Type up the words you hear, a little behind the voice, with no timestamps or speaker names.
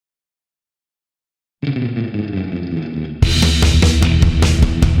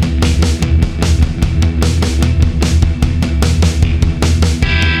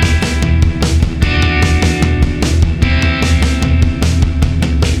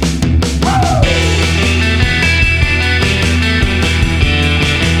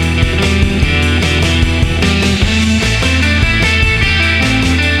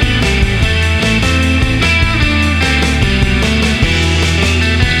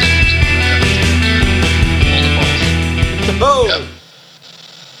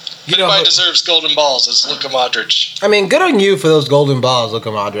Everybody deserves golden balls. It's Luka Modric. I mean, good on you for those golden balls, Luka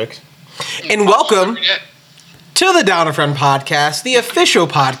Modric. And welcome to the Down in Front Podcast, the official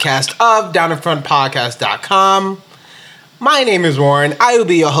podcast of downinfrontpodcast.com. My name is Warren. I will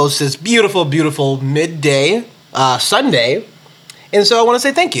be your host this beautiful, beautiful midday Sunday. And so I want to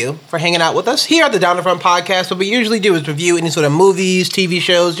say thank you for hanging out with us here at the Down in Front Podcast. What we usually do is review any sort of movies, TV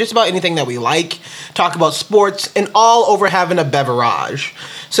shows, just about anything that we like, talk about sports, and all over having a beverage.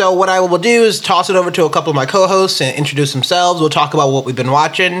 So what I will do is toss it over to a couple of my co-hosts and introduce themselves. We'll talk about what we've been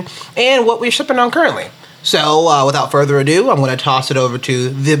watching and what we're sipping on currently. So without further ado, I'm going to toss it over to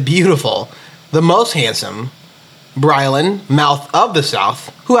the beautiful, the most handsome, Brylan, Mouth of the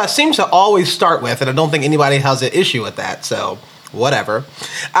South, who I seem to always start with, and I don't think anybody has an issue with that, so whatever.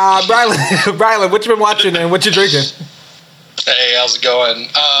 Brylan, what you been watching and what you drinking? Hey, how's it going?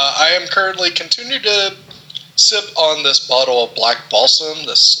 I am currently continuing to sip on this bottle of Black Balsam,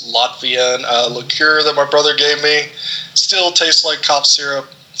 this Latvian liqueur that my brother gave me. Still tastes like cough syrup,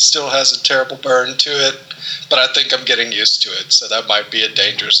 still has a terrible burn to it, but I think I'm getting used to it, so that might be a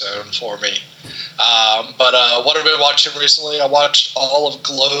danger zone for me. But what I've been watching recently, I watched all of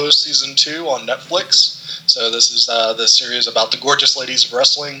Glow Season 2 on Netflix. So this is the series about the Gorgeous Ladies of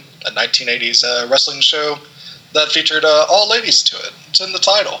Wrestling, a 1980s wrestling show that featured all ladies to it. It's in the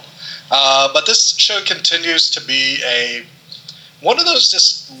title. But this show continues to be one of those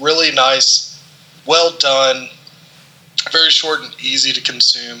just really nice, well done, very short and easy to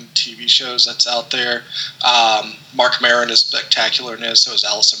consume TV shows that's out there. Mark Maron is spectacular in it, so is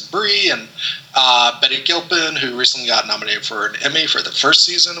Alison Brie, and Betty Gilpin, who recently got nominated for an Emmy for the first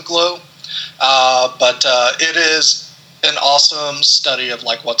season of Glow. But it is an awesome study of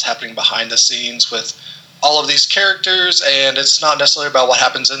like what's happening behind the scenes with all of these characters, and it's not necessarily about what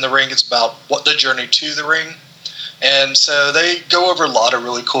happens in the ring, it's about what the journey to the ring. And so they go over a lot of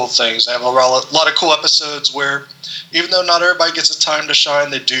really cool things. They have a lot of cool episodes where, even though not everybody gets a time to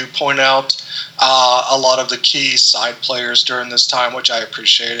shine, they do point out a lot of the key side players during this time, which I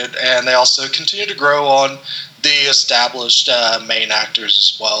appreciated. And they also continue to grow on the established main actors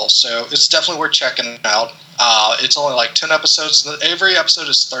as well. So it's definitely worth checking out. It's only like 10 episodes. Every episode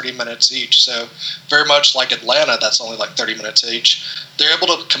is 30 minutes each. So very much like Atlanta, that's only like 30 minutes each. They're able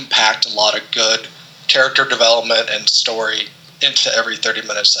to compact a lot of good character development and story into every 30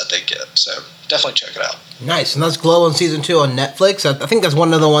 minutes that they get. So definitely check it out. Nice. And that's Glow on Season 2 on Netflix. I think that's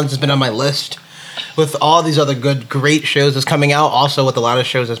one of the ones that's been on my list with all these other great shows that's coming out. Also with a lot of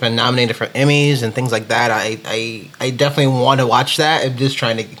shows that's been nominated for Emmys and things like that. I definitely want to watch that. I'm just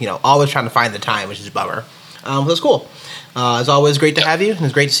trying to, always trying to find the time, which is a bummer. But it's cool. It's always great to have you, and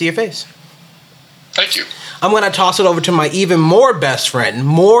it's great to see your face. Thank you. I'm going to toss it over to my even more best friend,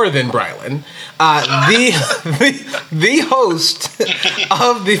 more than Brylan, the host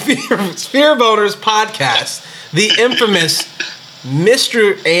of the Fear Boners podcast, the infamous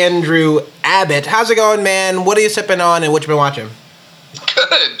Mr. Andrew Abbott. How's it going, man? What are you sipping on, and what you been watching?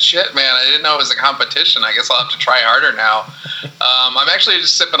 Good shit, man. I didn't know it was a competition. I guess I'll have to try harder now. I'm actually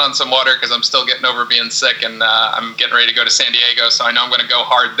just sipping on some water because I'm still getting over being sick, and I'm getting ready to go to San Diego, so I know I'm going to go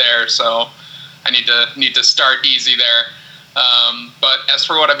hard there. So I need to start easy there. But as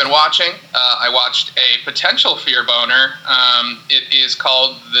for what I've been watching, I watched a potential fear boner. It is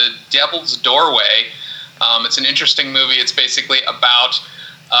called The Devil's Doorway. It's an interesting movie. It's basically about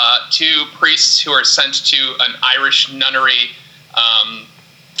two priests who are sent to an Irish nunnery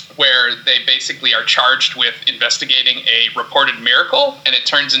where they basically are charged with investigating a reported miracle, and it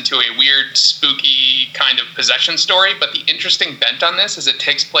turns into a weird, spooky kind of possession story. But the interesting bent on this is it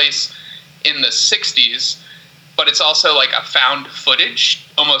takes place in the 60s, but it's also like a found footage,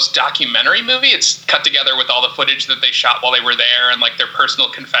 almost documentary movie. It's cut together with all the footage that they shot while they were there and like their personal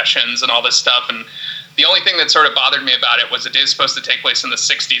confessions and all this stuff. And the only thing that sort of bothered me about it was it is supposed to take place in the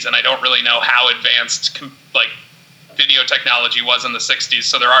 60s, and I don't really know how advanced video technology was in the 60s.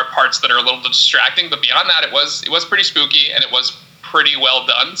 So there are parts that are a little distracting, but beyond that, it was pretty spooky and it was pretty well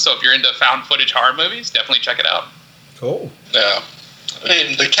done. So if you're into found footage horror movies, definitely check it out. Cool. Yeah. I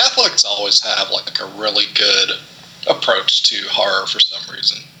mean, the Catholics always have like a really good approach to horror for some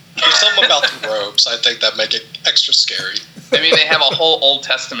reason. There's something about the robes, I think, that make it extra scary. I mean, they have a whole Old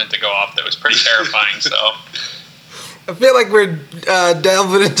Testament to go off that was pretty terrifying, so... I feel like we're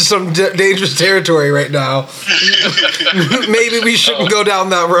delving into some dangerous territory right now. Maybe we shouldn't go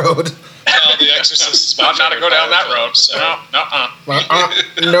down that road. No, The Exorcist is not to go down that road. So.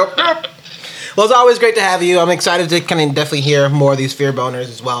 Nope. Well, it's always great to have you. I'm excited to kind of definitely hear more of these fear boners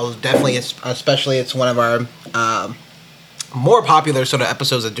as well. Definitely, especially it's one of our more popular sort of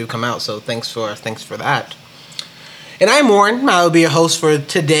episodes that do come out. So thanks for that. And I'm Warren. I will be your host for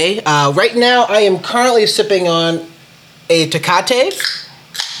today. Right now, I am currently sipping on a Tecate.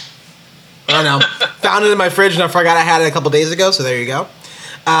 I don't know. Found it in my fridge and I forgot I had it a couple days ago. So there you go.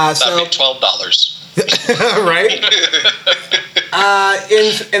 That'd be $12. Right?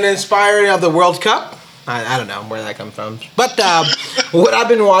 In inspiring of the World Cup. I don't know where that comes from. But what I've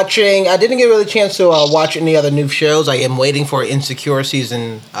been watching, I didn't get really a chance to watch any other new shows. I am waiting for Insecure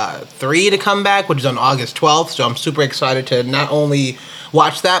Season 3 to come back, which is on August 12th. So I'm super excited to not only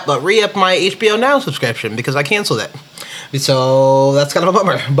watch that, but re-up my HBO Now subscription because I canceled it. So that's kind of a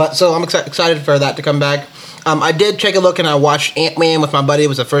bummer. But so I'm excited for that to come back. I did take a look and I watched Ant-Man with my buddy. It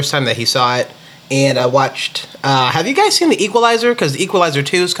was the first time that he saw it. And I watched... have you guys seen The Equalizer? Because The Equalizer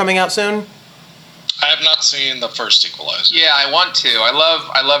 2 is coming out soon. I have not seen the first Equalizer. Yeah, I want to. I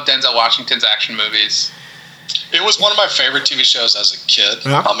love Denzel Washington's action movies. It was one of my favorite TV shows as a kid.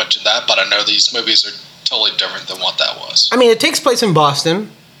 Yeah. I'll mention that, but I know these movies are totally different than what that was. I mean, it takes place in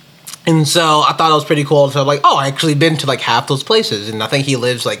Boston. And so I thought it was pretty cool. So I'm like, oh, I actually been to like half those places. And I think he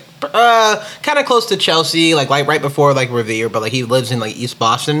lives like kind of close to Chelsea, like right before like Revere, but like he lives in like East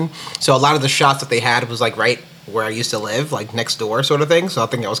Boston. So a lot of the shots that they had was like right where I used to live, like next door sort of thing. So I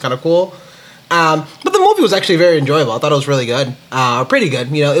think that was kind of cool. But the movie was actually very enjoyable. I thought it was really good. Pretty good.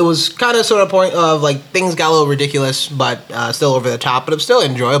 You know, it was kind of sort of point of like things got a little ridiculous, but still over the top, but it was still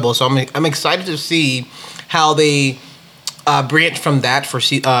enjoyable. So I'm excited to see how they branch from that for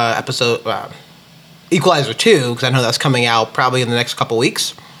episode Equalizer 2, because I know that's coming out probably in the next couple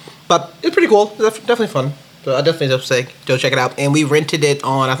weeks. But it's pretty cool. It's definitely fun. So I definitely have to say, go check it out. And we rented it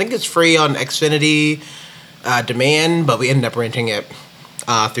on, I think it's free on Xfinity Demand, but we ended up renting it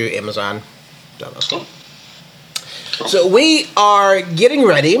through Amazon. Cool. So we are getting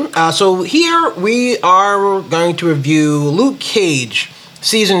ready. So here we are going to review Luke Cage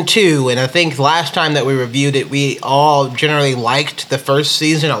Season 2. And I think last time that we reviewed it, we all generally liked the first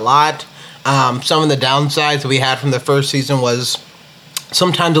season a lot. Some of the downsides that we had from the first season was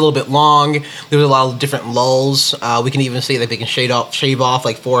sometimes a little bit long. There was a lot of different lulls. We can even say that they can shave off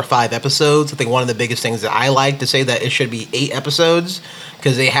like 4 or 5 episodes. I think one of the biggest things that I like to say that it should be 8 episodes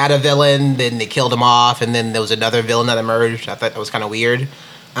because they had a villain, then they killed him off, and then there was another villain that emerged. I thought that was kind of weird.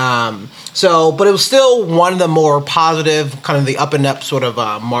 But it was still one of the more positive, kind of the up and up sort of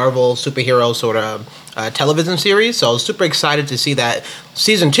Marvel superhero sort of television series. So I was super excited to see that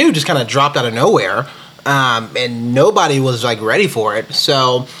Season 2 just kind of dropped out of nowhere. And nobody was like ready for it.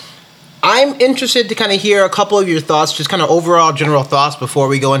 So I'm interested to kind of hear a couple of your thoughts, just kind of overall general thoughts before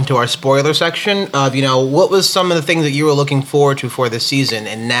we go into our spoiler section of, you know, what was some of the things that you were looking forward to for this season,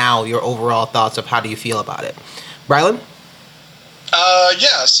 and now your overall thoughts of how do you feel about it. Rylan?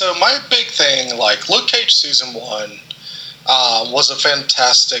 Yeah, so my big thing, like Luke Cage Season 1 was a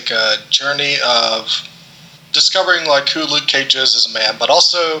fantastic journey of discovering like who Luke Cage is as a man, but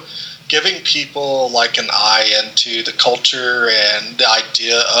also giving people like an eye into the culture and the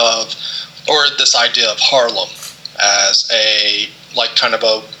idea of, or this idea of Harlem as a like kind of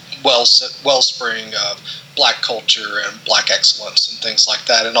a wellspring of black culture and black excellence and things like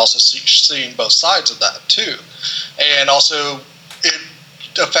that, and also seeing both sides of that too. And also it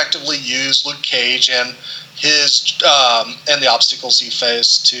effectively used Luke Cage and his and the obstacles he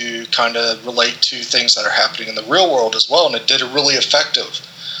faced to kind of relate to things that are happening in the real world as well, and it did a really effective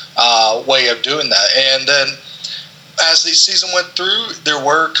way of doing that. And then as the season went through, there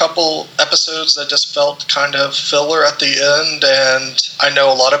were a couple episodes that just felt kind of filler at the end, and I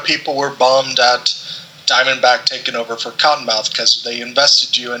know a lot of people were bummed at Diamondback taking over for Cottonmouth because they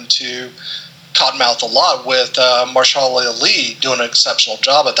invested you into Cottonmouth a lot with Mahershala Ali doing an exceptional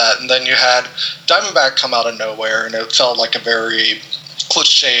job at that, and then you had Diamondback come out of nowhere, and it felt like a very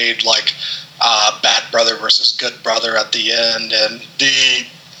cliched like bad brother versus good brother at the end, and the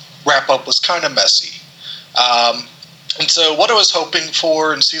wrap-up was kind of messy. And so what I was hoping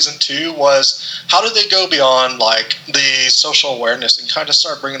for in Season 2 was how did they go beyond like the social awareness and kind of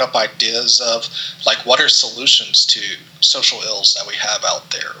start bringing up ideas of like what are solutions to social ills that we have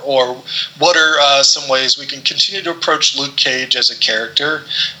out there, or what are some ways we can continue to approach Luke Cage as a character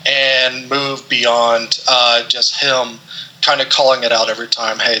and move beyond just him kind of calling it out every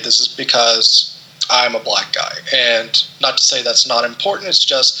time. Hey, this is because I'm a black guy, and not to say that's not important. It's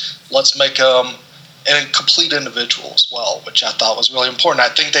just let's make him a complete individual as well, which I thought was really important.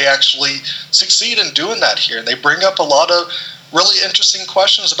 I think they actually succeed in doing that here. They bring up a lot of really interesting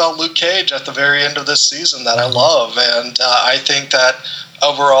questions about Luke Cage at the very end of this season that I love, and I think that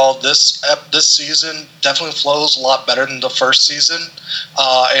overall this season definitely flows a lot better than the first season,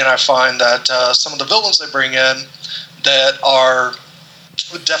 and I find that some of the villains they bring in that are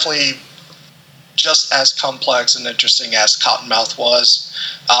definitely just as complex and interesting as Cottonmouth was,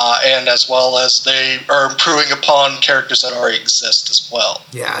 and as well as they are improving upon characters that already exist as well.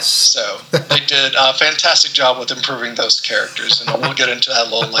 Yes. So they did a fantastic job with improving those characters, and we'll get into that a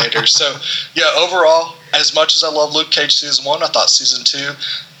little later. So, yeah, overall, as much as I love Luke Cage Season 1, I thought Season 2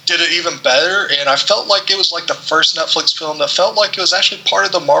 did it even better, and I felt like it was like the first Netflix film that felt like it was actually part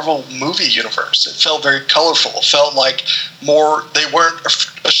of the Marvel movie universe. It felt very colorful. It felt like they weren't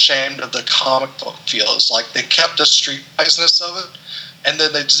ashamed of the comic book feel. It was like they kept the streetwiseness of it, and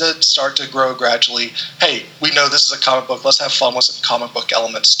then they did start to grow gradually. Hey, we know this is a comic book. Let's have fun with some comic book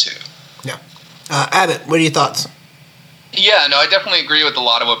elements too. Yeah. Abbott, what are your thoughts? Yeah, no, I definitely agree with a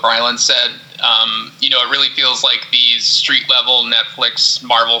lot of what Brylan said. It really feels like these street-level Netflix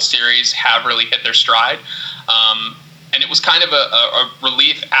Marvel series have really hit their stride. And it was kind of a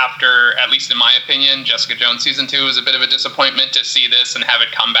relief after, at least in my opinion, Jessica Jones Season 2 was a bit of a disappointment to see this and have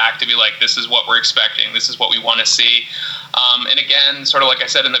it come back to be like, this is what we're expecting. This is what we want to see. And again, sort of like I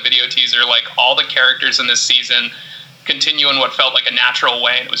said in the video teaser, like all the characters in this season continue in what felt like a natural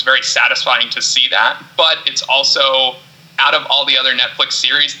way. And it was very satisfying to see that. But it's also, out of all the other Netflix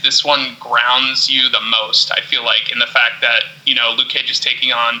series, this one grounds you the most, I feel like, in the fact that, Luke Cage is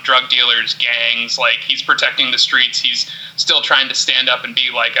taking on drug dealers, gangs, like he's protecting the streets. He's still trying to stand up and be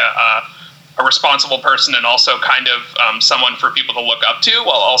like a responsible person and also kind of someone for people to look up to,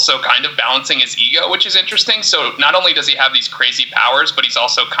 while also kind of balancing his ego, which is interesting. So not only does he have these crazy powers, but he's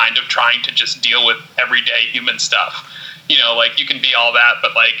also kind of trying to just deal with everyday human stuff. Like you can be all that,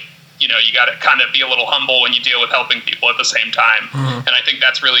 but like, you got to kind of be a little humble when you deal with helping people at the same time. Mm-hmm. And I think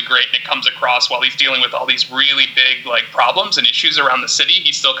that's really great. And it comes across while he's dealing with all these really big like problems and issues around the city.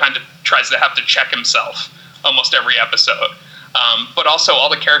 He still kind of tries to have to check himself almost every episode. But also all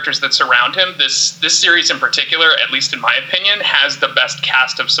the characters that surround him. This series in particular, at least in my opinion, has the best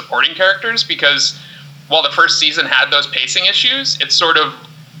cast of supporting characters, because while the first season had those pacing issues, it sort of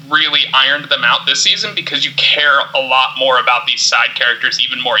really ironed them out this season, because you care a lot more about these side characters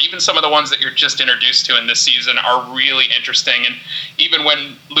even more. Even some of the ones that you're just introduced to in this season are really interesting. And even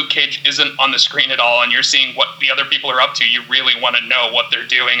when Luke Cage isn't on the screen at all and you're seeing what the other people are up to, you really want to know what they're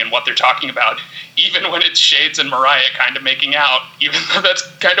doing and what they're talking about. Even when it's Shades and Mariah kind of making out, even though that's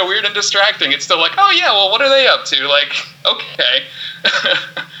kind of weird and distracting, it's still like, oh yeah, well, what are they up to? Like, okay.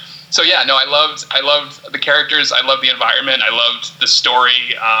 So yeah, no, I loved the characters. I loved the environment. I loved the story.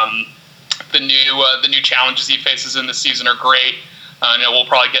 The new challenges he faces in this season are great. We'll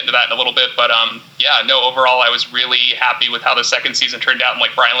probably get into that in a little bit, but overall, I was really happy with how the second season turned out. And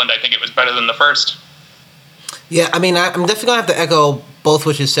like Bryland, I think it was better than the first. Yeah, I mean, I'm definitely gonna have to echo both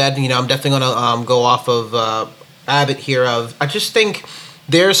what you said. I'm definitely gonna go off of Abbott here. I just think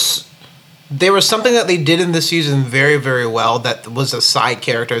there was something that they did in this season very, very well that was the side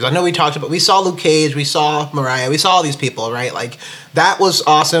characters. I know we saw Luke Cage, we saw Mariah, we saw all these people, right? Like, that was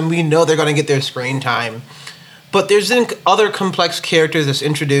awesome. We know they're going to get their screen time. But there's other complex characters that's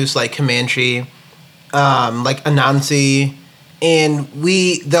introduced, like Comanche, like Anansi, and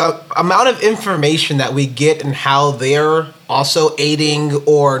the amount of information that we get and how they're also aiding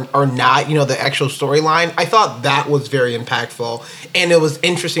or not, the actual storyline, I thought that was very impactful. And it was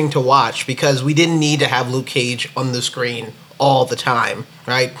interesting to watch because we didn't need to have Luke Cage on the screen all the time,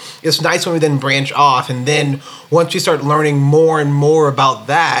 right? It's nice when we then branch off, and then once you start learning more and more about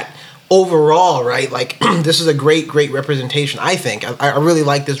that, overall, right, like this is a great representation, I think. I really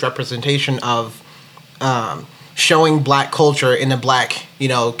like this representation of showing black culture in a black,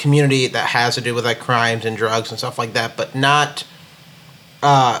 community that has to do with like crimes and drugs and stuff like that, but not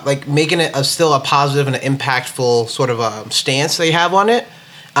like making it still a positive and an impactful sort of stance they have on it.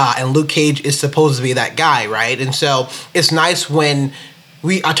 And Luke Cage is supposed to be that guy, right? And so it's nice when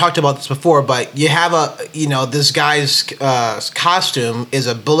I talked about this before, but you have this guy's costume is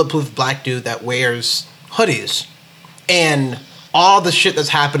a bulletproof black dude that wears hoodies, and all the shit that's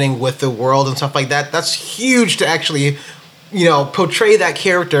happening with the world and stuff like that, that's huge to actually, portray that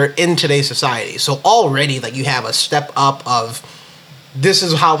character in today's society. So already, like, you have a step up of this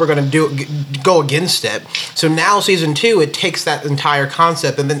is how we're going to go against it. So now season 2, it takes that entire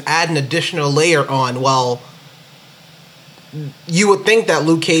concept and then add an additional layer on, well, you would think that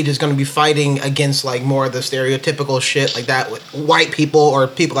Luke Cage is going to be fighting against like more of the stereotypical shit like that with white people or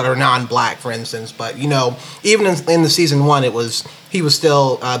people that are non-black, for instance. But you know, even in the season 1, he was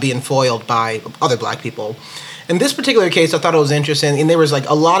still being foiled by other black people. In this particular case, I thought it was interesting, and there was like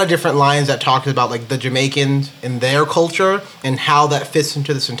a lot of different lines that talked about like the Jamaicans and their culture and how that fits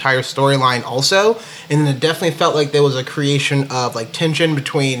into this entire storyline also. And it definitely felt like there was a creation of like tension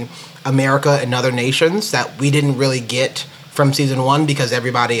between America and other nations that we didn't really get from season 1 because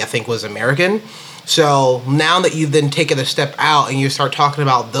everybody I think was American. So now that you've then taken a step out and you start talking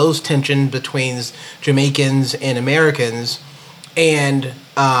about those tensions between Jamaicans and Americans, and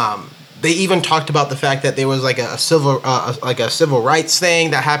they even talked about the fact that there was like a civil rights thing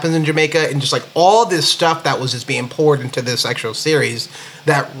that happens in Jamaica, and just like all this stuff that was just being poured into this actual series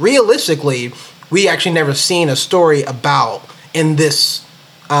that realistically we actually never seen a story about in this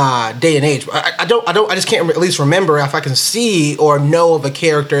day and age. I just can't at least remember if I can see or know of a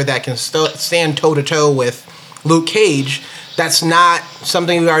character that can stand toe to toe with Luke Cage. That's not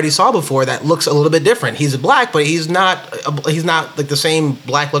something we already saw before. That looks a little bit different. He's black, but he's not like the same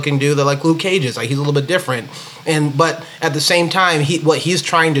black looking dude that like Luke Cage is. Like he's a little bit different, but at the same time, what he's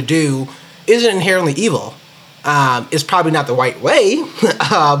trying to do isn't inherently evil. It's probably not the right way,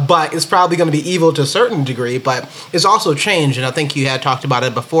 but it's probably going to be evil to a certain degree, but it's also changed. And I think you had talked about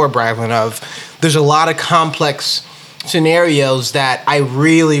it before, Braglin, of there's a lot of complex scenarios that I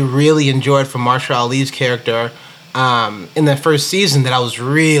really, really enjoyed from Mahershala Ali's character in the first season that I was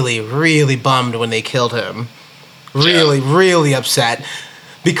really, really bummed when they killed him. Really, really upset.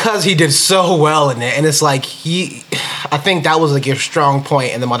 Because he did so well in it, and it's like I think that was like your strong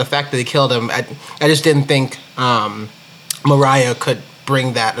point, and then by the fact that they killed him, I just didn't think Mariah could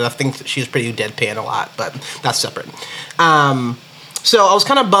bring that, and I think that she was pretty deadpan a lot, but that's separate. So I was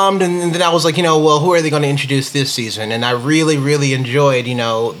kind of bummed, and then I was like, well, who are they going to introduce this season? And I really, really enjoyed,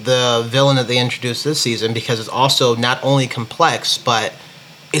 the villain that they introduced this season, because it's also not only complex, but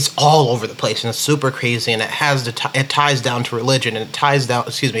it's all over the place, and it's super crazy, and it ties down to religion, and it ties down,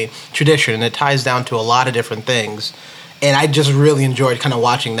 tradition, and it ties down to a lot of different things, and I just really enjoyed kind of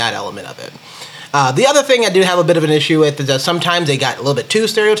watching that element of it. The other thing I do have a bit of an issue with is that sometimes they got a little bit too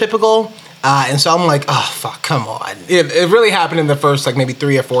stereotypical, and so I'm like, oh, fuck, come on. It really happened in the first, like, maybe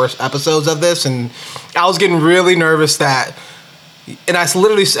 3 or 4 episodes of this, and I was getting really nervous that... And I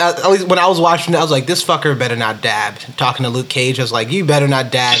literally, at least when I was watching it, I was like, this fucker better not dab. Talking to Luke Cage, I was like, you better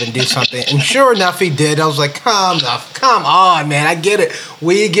not dab and do something. And sure enough, he did. I was like, come on, man. I get it.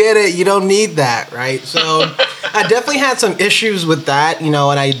 We get it. You don't need that, right? So I definitely had some issues with that, and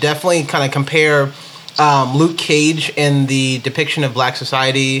I definitely kind of compare Luke Cage in the depiction of Black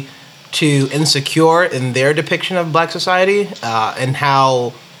society to Insecure in their depiction of Black society, and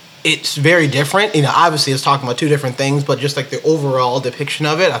how... it's very different. Obviously it's talking about 2 different things, but just like the overall depiction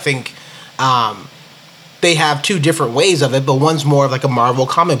of it, I think they have 2 different ways of it, but one's more of like a Marvel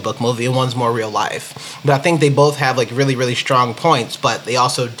comic book movie and one's more real life. But I think they both have like really, really strong points, but they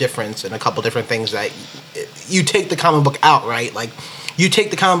also difference in a couple different things that you take the comic book out, right? Like you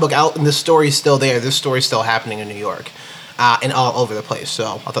take the comic book out and this story's still there. This story's still happening in New York and all over the place. So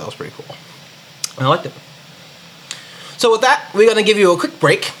I thought that was pretty cool. And I liked it. So with that, we're going to give you a quick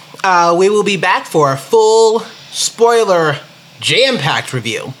break. We will be back for a full spoiler jam-packed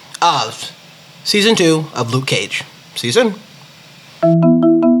review of Season 2 of Luke Cage. See you soon.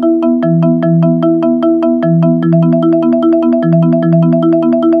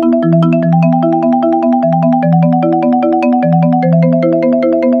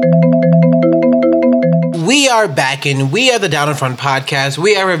 We are back, and we are the Down in Front podcast.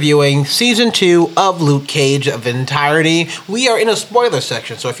 We are reviewing Season 2 of Luke Cage of entirety. We are in a spoiler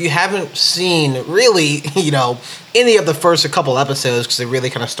section, so if you haven't seen really, any of the first couple episodes, because it really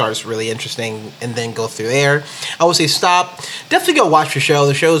kind of starts really interesting and then go through there, I would say stop. Definitely go watch the show.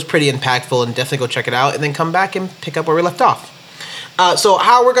 The show is pretty impactful, and definitely go check it out, and then come back and pick up where we left off. So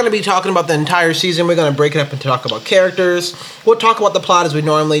how we're going to be talking about the entire season, we're going to break it up and talk about characters. We'll talk about the plot as we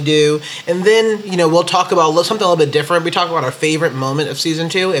normally do. And then, we'll talk about something a little bit different. We talk about our favorite moment of Season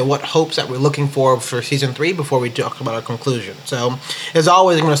 2 and what hopes that we're looking for Season 3 before we talk about our conclusion. So, as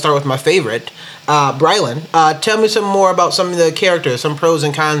always, I'm going to start with my favorite. Brylan, tell me some more about some of the characters, some pros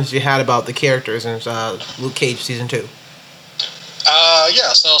and cons you had about the characters in Luke Cage Season 2.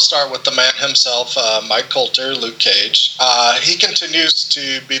 So I'll start with the man himself, Mike Colter, Luke Cage. He continues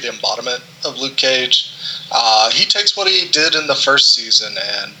to be the embodiment of Luke Cage. He takes what he did in the first season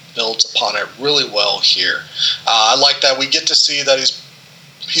and builds upon it really well here. I like that we get to see that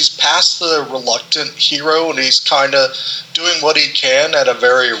he's past the reluctant hero, and he's kind of doing what he can at a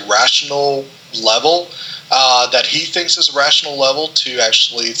very rational level. that he thinks is a rational level to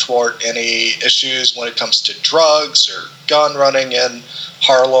actually thwart any issues when it comes to drugs or gun running in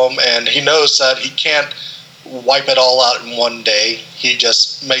Harlem. And he knows that he can't wipe it all out in one day. He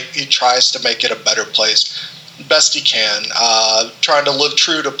tries to make it a better place best he can, trying to live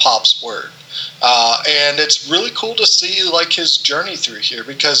true to Pop's word. And it's really cool to see like his journey through here,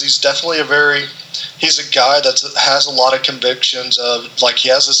 because he's definitely he's a guy that has a lot of convictions of, like, he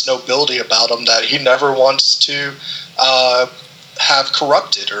has this nobility about him that he never wants to have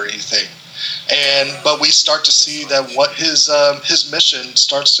corrupted or anything. But we start to see that what his mission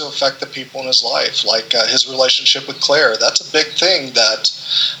starts to affect the people in his life, like his relationship with Claire. That's a big thing that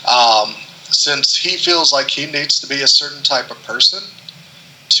since he feels like he needs to be a certain type of person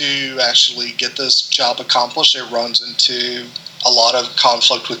to actually get this job accomplished, it runs into a lot of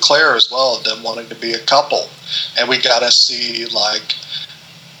conflict with Claire as well, them wanting to be a couple. And we gotta see, like,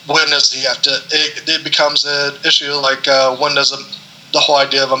 when does he have to, it becomes an issue, like when does the whole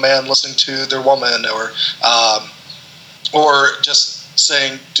idea of a man listening to their woman, or just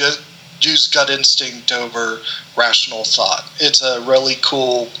saying use gut instinct over rational thought. It's a really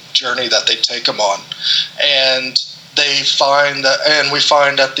cool journey that they take him on. And they find that, and we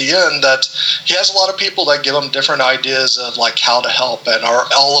find at the end that he has a lot of people that give him different ideas of like how to help, and are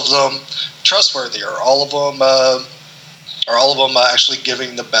all of them trustworthy, or all of them actually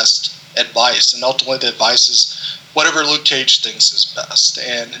giving the best advice. And ultimately the advice is whatever Luke Cage thinks is best.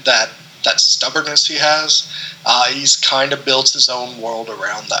 And that stubbornness he has, he's kind of builds his own world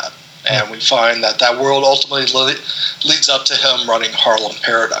around that. And we find that world ultimately leads up to him running Harlem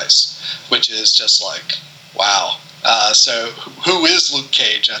Paradise, which is just like, wow. So who is Luke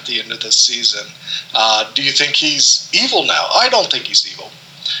Cage at the end of this season? Do you think he's evil now? I don't think he's evil.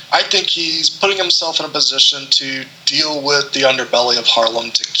 I think he's putting himself in a position to deal with the underbelly of Harlem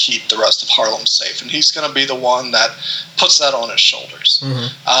to keep the rest of Harlem safe. And he's going to be the one that puts that on his shoulders.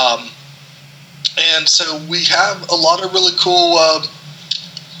 Mm-hmm. And so we have a lot of really cool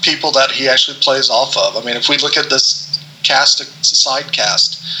people that he actually plays off of. I mean, if we look at this cast, it's a side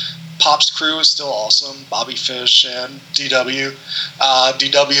cast. Pop's crew is still awesome. Bobby Fish and DW.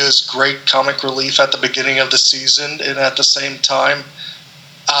 DW is great comic relief at the beginning of the season, and at the same time,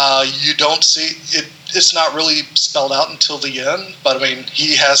 you don't see it. It's not really spelled out until the end, but I mean,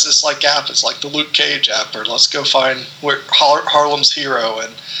 he has this like app. It's like the Luke Cage app, or let's go find Harlem's hero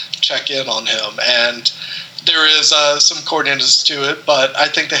and check in on him. And there is some coordinates to it, but I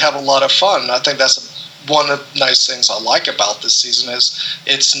think they have a lot of fun. I think that's one of the nice things I like about this season is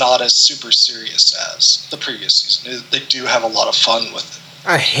it's not as super serious as the previous season. They do have a lot of fun with it.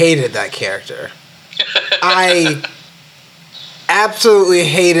 I hated that character. I absolutely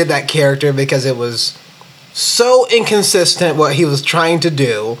hated that character because it was so inconsistent what he was trying to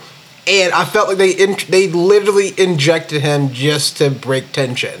do, and I felt like they literally injected him just to break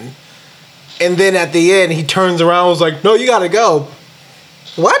tension. And then at the end, he turns around and was like, "No, you gotta go."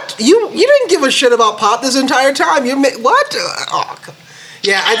 What? You didn't give a shit about Pop this entire time. What? Oh,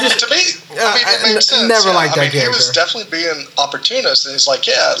 yeah, I just... To me, it makes sense. Never liked that character. He was definitely being opportunist, and he's like,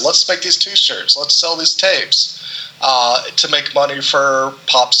 yeah, let's make these T-shirts. Let's sell these tapes to make money for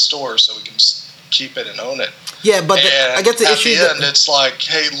Pop's store so we can keep it and own it. Yeah, but I guess the issue... At the end, it's like,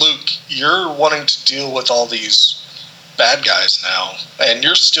 hey, Luke, you're wanting to deal with all these bad guys now, and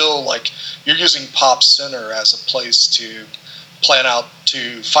you're still, like, you're using Pop Center as a place to plan out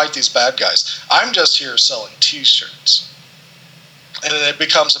to fight these bad guys. I'm just here selling T-shirts. And then it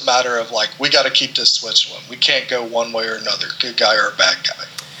becomes a matter of, like, we got to keep this switch one. We can't go one way or another, good guy or a bad guy.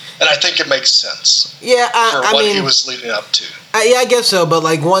 And I think it makes sense. Yeah, I mean, he was leading up to. Yeah, I guess so. But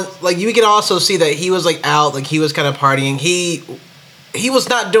you can also see that he was like out, like he was kind of partying. He was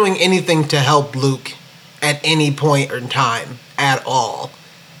not doing anything to help Luke at any point in time at all.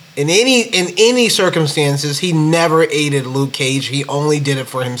 In any circumstances, he never aided Luke Cage. He only did it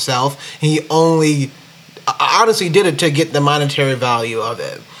for himself. He only honestly did it to get the monetary value of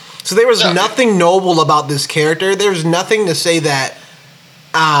it. So there was nothing noble about this character. There's nothing to say that,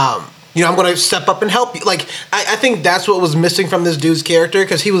 I'm going to step up and help you. Like, I think that's what was missing from this dude's character,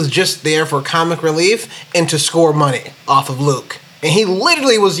 because he was just there for comic relief and to score money off of Luke. And he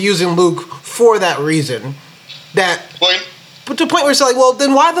literally was using Luke for that reason. But to the point where it's like, well,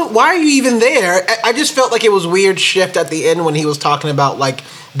 then why are you even there? I just felt like it was weird shift at the end when he was talking about, like,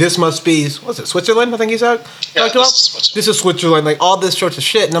 this must be, what's it, Switzerland, I think he said? Yeah, this is Switzerland, like, all this sorts of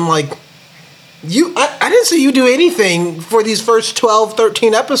shit. And I'm like, I didn't see you do anything for these first 12,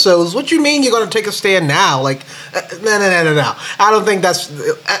 13 episodes. What you mean you're going to take a stand now? Like, no. I don't think that's,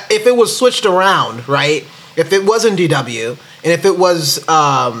 if it was switched around, right? if it wasn't DW, and if it was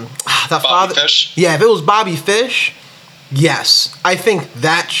Bobby Fish? Yeah, if it was Bobby Fish, yes. I think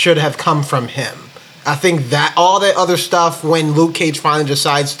that should have come from him. I think that all that other stuff, when Luke Cage finally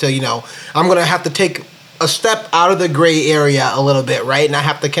decides to, I'm going to have to take a step out of the gray area a little bit, right? And I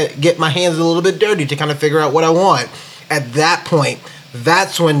have to get my hands a little bit dirty to kind of figure out what I want. At that point,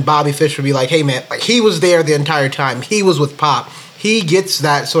 that's when Bobby Fish would be like, hey, man, like, he was there the entire time. He was with Pop. He gets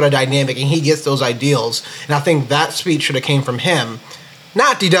that sort of dynamic, and he gets those ideals. And I think that speech should have came from him,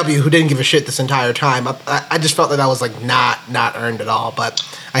 not DW, who didn't give a shit this entire time. I just felt that was, like, not earned at all, but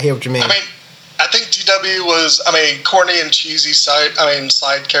I hear what you mean. I mean, I think DW was, corny and cheesy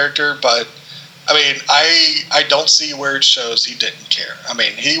side character, but I don't see where it shows he didn't care.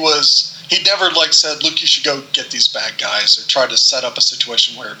 He never said, Luke, you should go get these bad guys, or try to set up a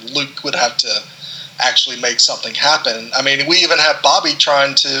situation where Luke would have to actually make something happen. We even had Bobby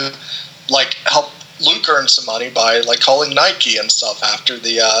trying to help Luke earn some money by calling Nike and stuff after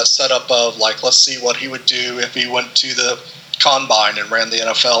the setup of let's see what he would do if he went to the combine and ran the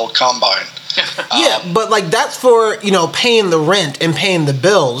NFL combine. Yeah, but that's for paying the rent and paying the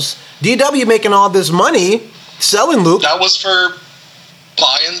bills. DW making all this money selling Luke. That was for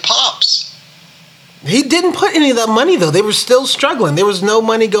buying Pops. He didn't put any of that money, though. They were still struggling. There was no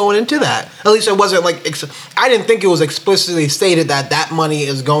money going into that. At least it wasn't I didn't think it was explicitly stated that money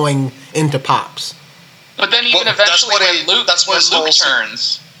is going into Pops. But then even eventually when Luke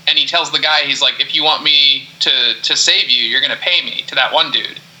turns and he tells the guy, he's like, if you want me to save you, you're going to pay me, to that one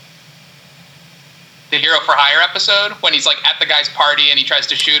dude. The Hero for Hire episode, when he's at the guy's party and he tries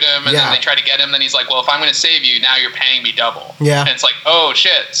to shoot him, and then they try to get him, then he's like, well, if I'm going to save you, now you're paying me double. Yeah. And it's like, oh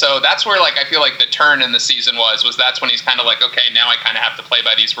shit. So that's where I feel like the turn in the season was that's when he's kind of okay, now I kind of have to play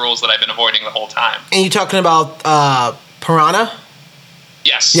by these rules that I've been avoiding the whole time. And you talking about Piranha?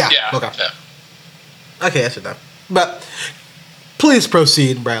 Yes. Yeah. Yeah. Okay. Yeah. Okay, that's it then. But please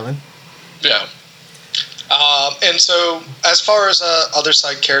proceed, Brylin. Yeah. And so, as far as other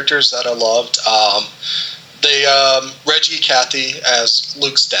side characters that I loved, Reggie Cathy as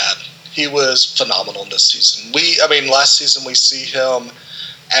Luke's dad. He was phenomenal in this season. Last season we see him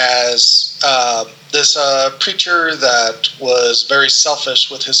as this preacher that was very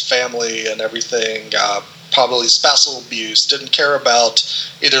selfish with his family and everything, probably spousal abuse, didn't care about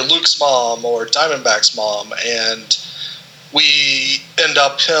either Luke's mom or Diamondback's mom, and we end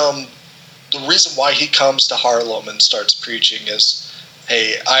up the reason why he comes to Harlem and starts preaching is,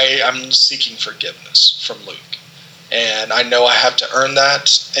 hey, I'm seeking forgiveness from Luke. And I know I have to earn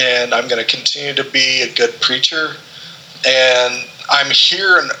that, and I'm going to continue to be a good preacher. And I'm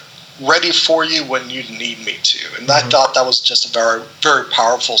here and ready for you when you need me to. And I thought that was just a very, very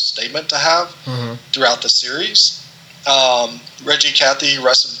powerful statement to have throughout the series. Reggie Cathy,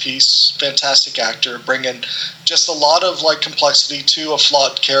 rest in peace, fantastic actor, bringing just a lot of complexity to a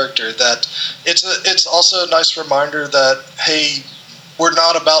flawed character. That it's also a nice reminder that, hey, we're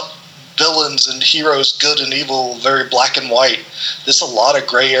not about villains and heroes, good and evil, very black and white. There's a lot of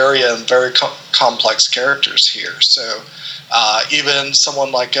gray area and very complex characters here. So even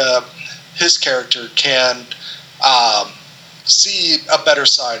someone like his character can see a better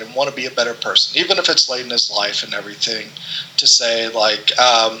side and want to be a better person, even if it's late in his life and everything, to say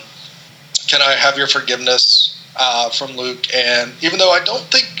can I have your forgiveness from Luke? And even though I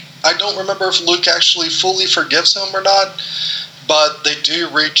don't remember if Luke actually fully forgives him or not, but they do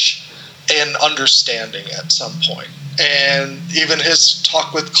reach an understanding at some point. And even his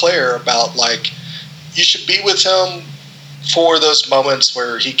talk with Claire about you should be with him for those moments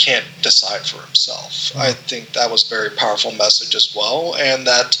where he can't decide for himself. I think that was a very powerful message as well, and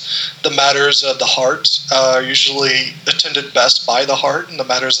that the matters of the heart are usually attended best by the heart, and the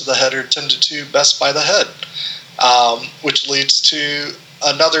matters of the head are attended to best by the head, which leads to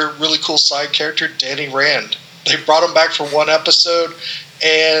another really cool side character, Danny Rand. They brought him back for one episode,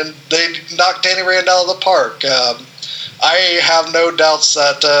 and they knocked Danny Rand out of the park. I have no doubts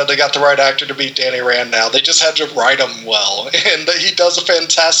that they got the right actor to be Danny Rand now. They just had to write him well. And he does a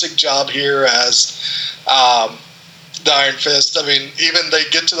fantastic job here as the Iron Fist. Even they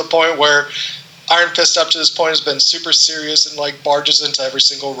get to the point where Iron Fist up to this point has been super serious and barges into every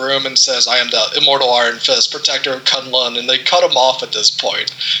single room and says, I am the immortal Iron Fist, protector of Kunlun, and they cut him off at this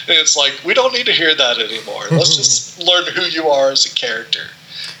point. And it's we don't need to hear that anymore. Let's just learn who you are as a character.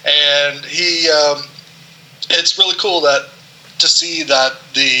 And he... it's really cool to see that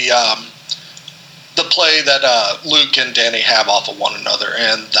the play that Luke and Danny have off of one another,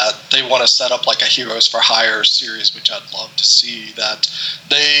 and that they want to set up a Heroes for Hire series, which I'd love to see. That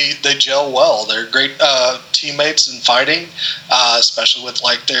they gel well. They're great teammates in fighting, especially with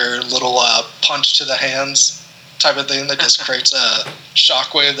like their little punch to the hands type of thing that just creates a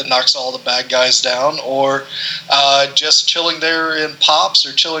shockwave that knocks all the bad guys down, or just chilling there in Pops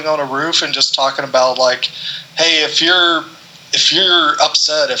or chilling on a roof and just talking about like, hey, if you're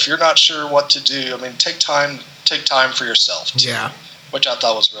upset, if you're not sure what to do, I mean, take time for yourself too, which I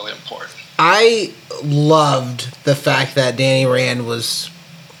thought was really important. I loved the fact that Danny Rand was,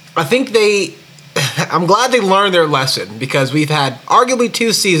 I'm glad they learned their lesson, because we've had arguably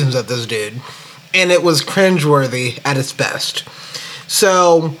 2 seasons of this dude, and it was cringeworthy at its best.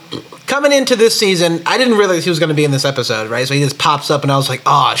 So, coming into this season, I didn't realize he was going to be in this episode, right? So he just pops up, and I was like,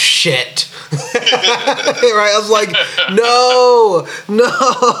 oh, shit. Right? I was like, no.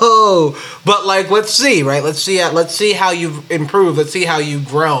 But, like, let's see, right? Let's see how you've improved. Let's see how you've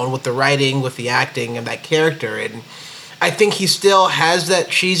grown with the writing, with the acting, and that character. And I think he still has that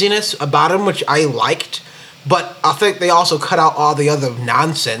cheesiness about him, which I liked. But I think they also cut out all the other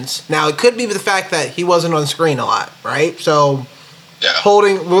nonsense. Now, it could be the fact that he wasn't on screen a lot, right? So,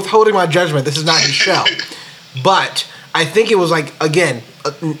 withholding my judgment, this is not his show. But I think it was, like, again,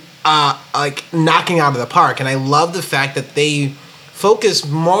 like knocking out of the park. And I love the fact that they focus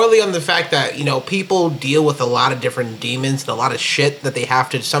morely on the fact that, you know, people deal with a lot of different demons and a lot of shit that they have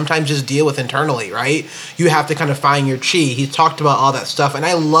to sometimes just deal with internally, right? You have to kind of find your chi. He talked about all that stuff. And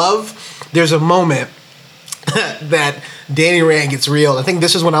I love, there's a moment that Danny Rand gets real. I think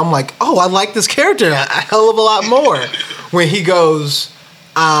this is when I'm like, oh, I like this character a hell of a lot more. When he goes,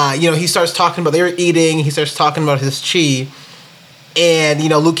 you know, he starts talking about, they were eating, he starts talking about his chi, and, you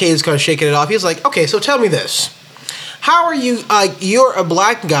know, Luke Cage is kind of shaking it off. He's like, okay, so tell me this. How are you, you're a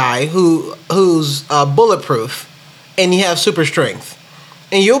black guy who's bulletproof, and you have super strength,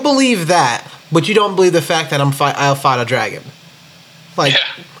 and you'll believe that, but you don't believe the fact that I'll fight a dragon. Like,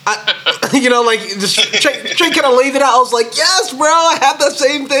 you know, like, just straight kind of laid it out. I was like, yes, bro, I have the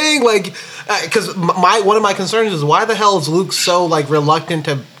same thing. Like, because one of my concerns is, why the hell is Luke so, like, reluctant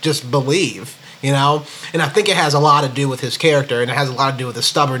to just believe, you know? And I think it has a lot to do with his character, and it has a lot to do with his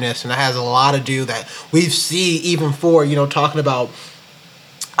stubbornness, and it has a lot to do that we've seen even for, you know, talking about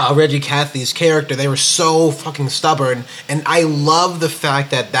Reggie Cathy's character. They were so fucking stubborn, and I love the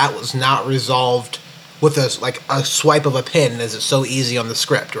fact that that was not resolved with a swipe of a pen, as it's so easy on the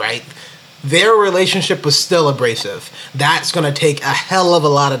script, right? Their relationship was still abrasive. That's going to take a hell of a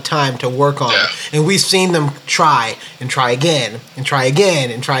lot of time to work on. Yeah. And we've seen them try and try again and try again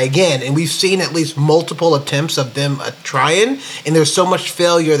and try again. And we've seen at least multiple attempts of them trying. And there's so much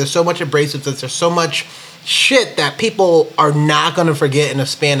failure. There's so much abrasiveness. There's so much shit that people are not going to forget in a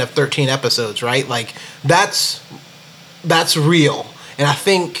span of 13 episodes, right? Like, that's real. And I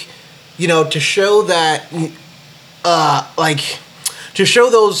think, you know, to show that, to show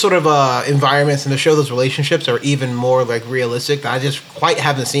those sort of environments and to show those relationships are even more, like, realistic that I just quite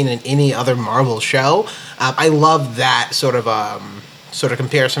haven't seen in any other Marvel show. I love that sort of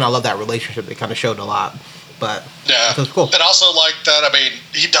comparison. I love that relationship. They kind of showed a lot. But yeah, that's cool. And also, like that, I mean,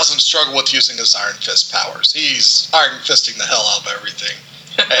 he doesn't struggle with using his Iron Fist powers. He's Iron Fisting the hell out of everything.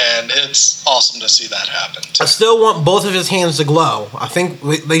 And it's awesome to see that happen, too. I still want both of his hands to glow. I think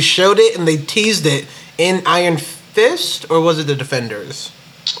they showed it and they teased it in Iron Fist, or was it the Defenders?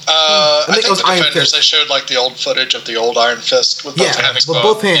 I think it was the Defenders. They showed like the old footage of the old Iron Fist with both hands. With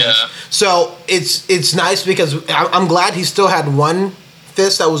both hands. Yeah. So it's nice because I'm glad he still had one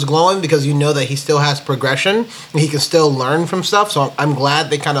fist that was glowing, because you know that he still has progression and he can still learn from stuff. So I'm glad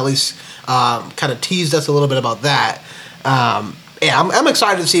they kind of at least kind of teased us a little bit about that. Yeah, I'm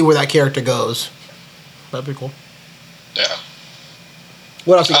excited to see where that character goes. That'd be cool. Yeah.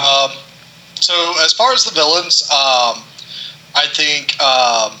 What else you got? So as far as the villains, I think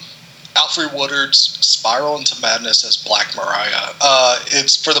Alfre Woodard's spiral into madness as Black Mariah,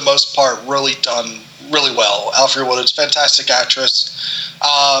 it's for the most part really done really well. Alfre Woodard's a fantastic actress.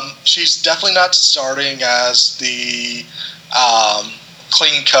 She's definitely not starting as the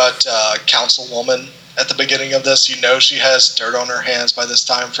clean-cut councilwoman at the beginning of this. You know she has dirt on her hands by this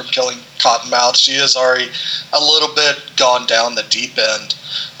time from killing Cottonmouth. She is already a little bit gone down the deep end.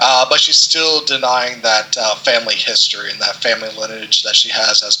 But she's still denying that family history and that family lineage that she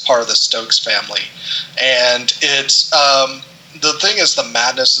has as part of the Stokes family. And it's the thing is, the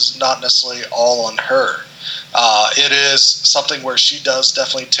madness is not necessarily all on her. It is something where she does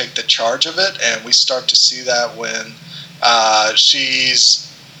definitely take the charge of it, and we start to see that when she's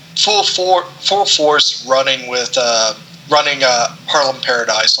full force running with running Harlem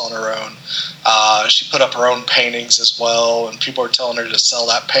Paradise on her own. She put up her own paintings as well, and people are telling her to sell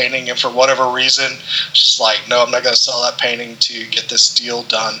that painting. And for whatever reason, she's like, no, I'm not going to sell that painting to get this deal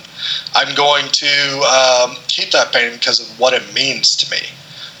done. I'm going to keep that painting because of what it means to me.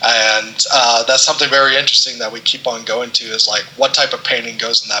 And that's something very interesting that we keep on going to is like what type of painting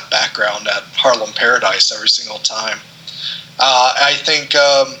goes in that background at Harlem Paradise every single time. I think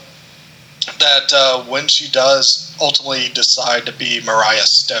that when she does ultimately decide to be Mariah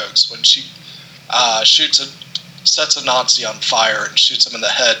Stokes, when she sets a Nazi on fire and shoots him in the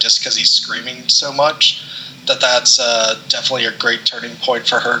head just because he's screaming so much, that's definitely a great turning point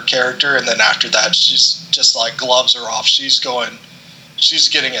for her character. And then after that, she's just like gloves are off. She's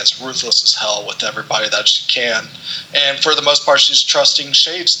getting as ruthless as hell with everybody that she can. And for the most part, she's trusting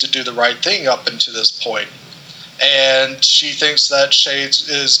Shades to do the right thing up until this point. And she thinks that Shades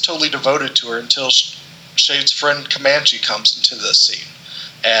is totally devoted to her until Shades' friend Comanche comes into the scene.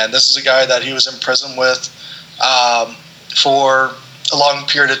 And this is a guy that he was in prison with for a long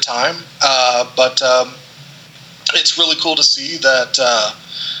period of time. But it's really cool to see that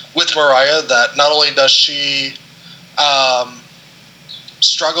with Mariah, that not only does she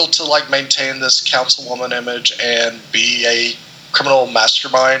struggle to like maintain this councilwoman image and be a criminal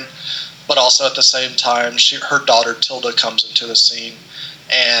mastermind, but also at the same time, her daughter Tilda comes into the scene,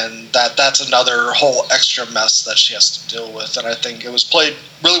 and that's another whole extra mess that she has to deal with. And I think it was played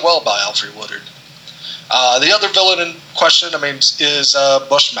really well by Alfre Woodard. The other villain in question, is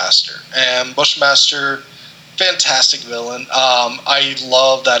Bushmaster, and Bushmaster, fantastic villain. I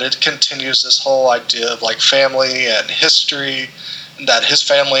love that it continues this whole idea of like family and history, and that his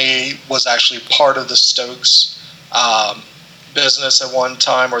family was actually part of the Stokes business at one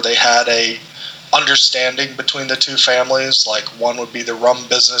time, where they had a understanding between the two families. Like one would be the rum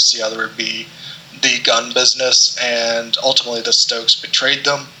business, the other would be the gun business, and ultimately the Stokes betrayed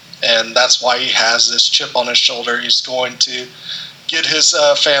them, and that's why he has this chip on his shoulder. He's going to get his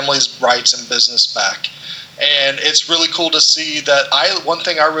family's rights and business back. And it's really cool to see that. One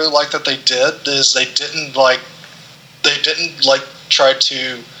thing I really like that they did is they didn't try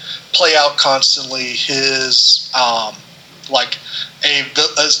to play out constantly his like a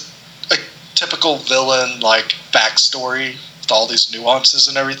typical villain like backstory with all these nuances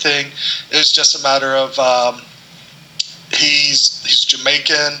and everything. It was just a matter of he's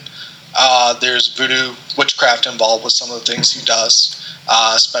Jamaican. There's voodoo witchcraft involved with some of the things he does,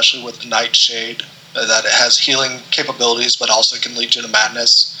 especially with Nightshade, that it has healing capabilities, but also can lead you to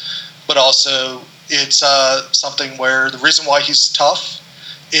madness. But also, it's something where the reason why he's tough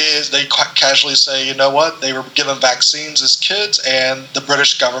is they casually say, you know what, they were given vaccines as kids, and the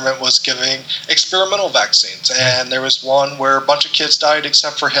British government was giving experimental vaccines, and there was one where a bunch of kids died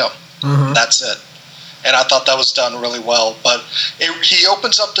except for him. Mm-hmm. That's it. And I thought that was done really well. But he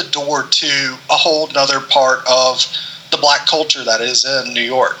opens up the door to a whole other part of the black culture that is in New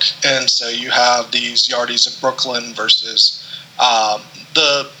York. And so you have these Yardies of Brooklyn versus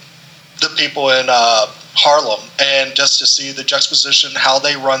the people in Harlem, and just to see the juxtaposition, how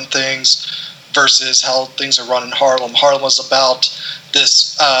they run things versus how things are run in Harlem. Harlem was about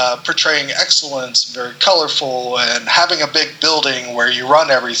this portraying excellence, very colorful, and having a big building where you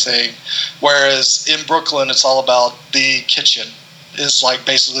run everything, whereas in Brooklyn it's all about the kitchen. It's like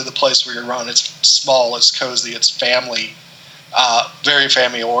basically the place where you run. It's small, it's cozy, it's family, very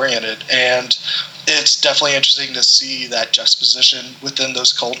family oriented, and it's definitely interesting to see that juxtaposition within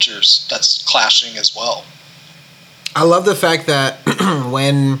those cultures that's clashing as well. I love the fact that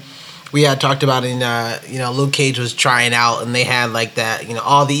when we had talked about in, Luke Cage was trying out, and they had like that,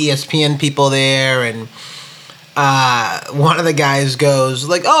 all the ESPN people there, and one of the guys goes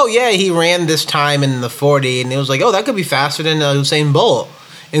like, oh yeah, he ran this time in the 40, and it was like, oh, that could be faster than Usain Bolt.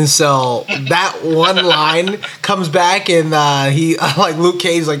 And so that one line comes back, and he like Luke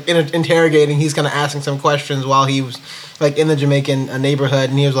Cage like interrogating. He's kind of asking some questions while he was like in the Jamaican neighborhood,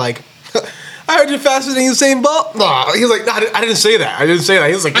 and he was like, I heard you're faster than Usain Bolt. No, he was like, no, I didn't say that. He was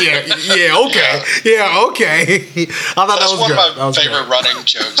like, yeah, okay, yeah, okay. I thought that's that was one good. of my favorite running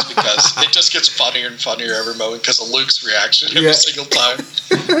jokes, because it just gets funnier and funnier every moment because of Luke's reaction every single time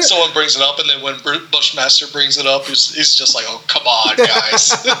someone brings it up, and then when Bushmaster brings it up, he's just like, oh, come on,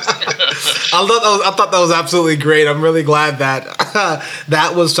 guys. I thought that was absolutely great. I'm really glad that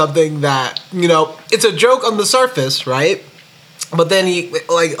that was something that, it's a joke on the surface, right? But then he,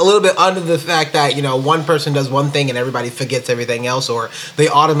 like, a little bit under the fact that, one person does one thing and everybody forgets everything else, or they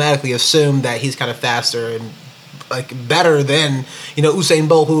automatically assume that he's kind of faster and like better than Usain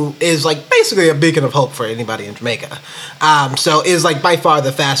Bolt, who is like basically a beacon of hope for anybody in Jamaica. So is like by far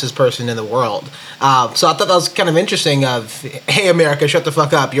the fastest person in the world. So I thought that was kind of interesting. Of hey, America, shut the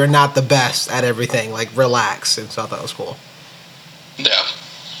fuck up. You're not the best at everything. Like relax. And so I thought that was cool. Yeah.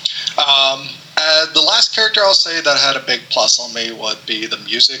 The last character I'll say that had a big plus on me would be the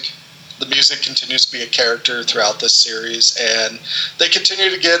music. The music continues to be a character throughout this series, and they continue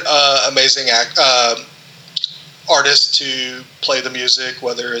to get amazing artists to play the music,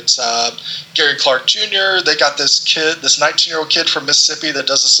 whether it's Gary Clark Jr. They got this 19-year-old kid from Mississippi that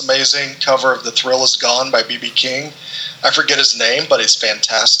does this amazing cover of The Thrill Is Gone by B.B. King. I forget his name, but it's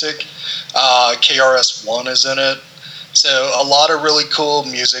fantastic. KRS-One is in it. So a lot of really cool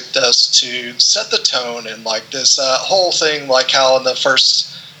music does to set the tone, and like this whole thing, like how in the first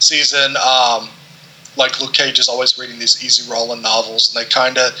season, like Luke Cage is always reading these Easy Rawlins novels, and they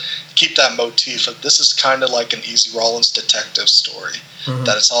kind of keep that motif of this is kind of like an Easy Rawlins detective story,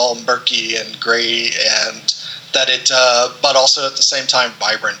 that it's all murky and gray, and that it, but also at the same time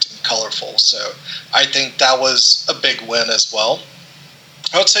vibrant and colorful. So I think that was a big win as well.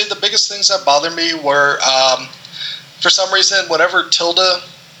 I would say the biggest things that bothered me were, for some reason, whenever Tilda,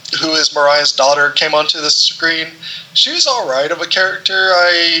 who is Mariah's daughter, came onto the screen, she was all right of a character.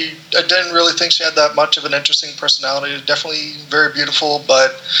 I didn't really think she had that much of an interesting personality. Definitely very beautiful,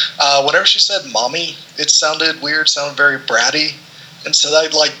 but whenever she said "mommy," it sounded weird, sounded very bratty, and so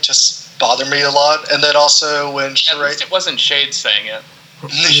that like just bothered me a lot. And then also when At least it wasn't Shade saying it.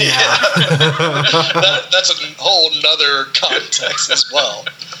 That's a whole nother context as well.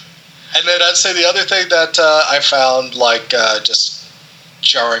 And then I'd say the other thing that I found like just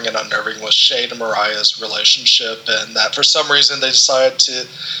jarring and unnerving was Shade and Mariah's relationship, and that for some reason they decided to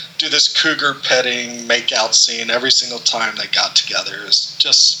do this cougar petting make-out scene every single time they got together. It's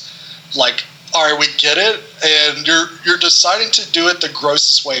just like, all right, we get it, and you're deciding to do it the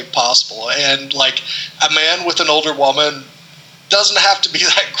grossest way possible, and like a man with an older woman doesn't have to be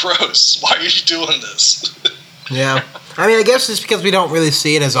that gross. Why are you doing this? Yeah. I mean, I guess it's because we don't really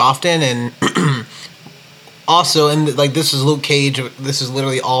see it as often, and also, and like this is Luke Cage, this is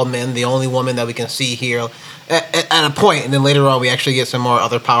literally all men, the only woman that we can see here at a point, and then later on we actually get some more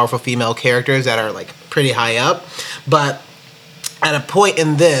other powerful female characters that are like pretty high up, but at a point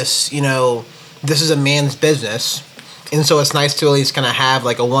in this, this is a man's business, and so it's nice to at least kind of have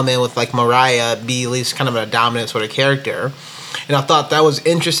like a woman with like Mariah be at least kind of a dominant sort of character, and I thought that was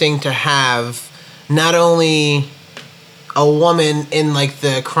interesting to have not only a woman in like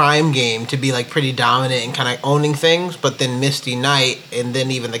the crime game to be like pretty dominant and kind of owning things, but then Misty Knight and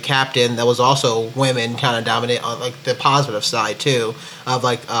then even the captain that was also women kind of dominant on like the positive side too of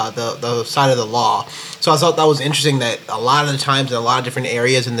like the side of the law. So I thought that was interesting that a lot of the times in a lot of different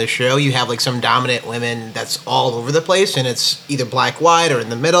areas in the show you have like some dominant women that's all over the place, and it's either black, white, or in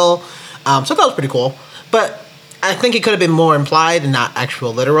the middle. So that was pretty cool, but I think it could have been more implied and not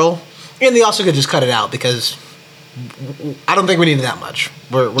actual literal, and they also could just cut it out because I don't think we needed that much.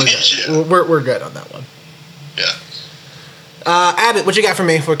 We're good. Yeah. We're good on that one. Yeah. Abbott, what you got for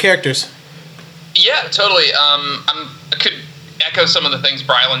me for characters? Yeah, totally. I could echo some of the things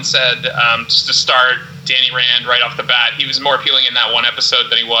Brylan said. Just to start, Danny Rand right off the bat, he was more appealing in that one episode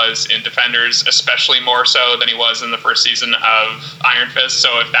than he was in Defenders, especially more so than he was in the first season of Iron Fist.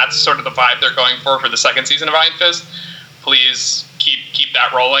 So if that's sort of the vibe they're going for the second season of Iron Fist, please keep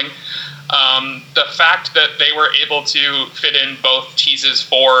that rolling. The fact that they were able to fit in both teases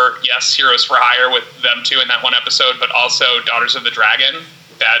for, yes, Heroes for Hire with them two in that one episode, but also Daughters of the Dragon,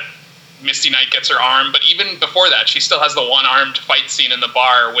 that Misty Knight gets her arm. But even before that, she still has the one-armed fight scene in the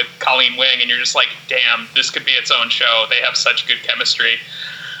bar with Colleen Wing, and you're just like, damn, this could be its own show. They have such good chemistry.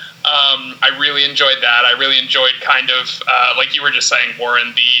 I really enjoyed that. I really enjoyed kind of, like you were just saying,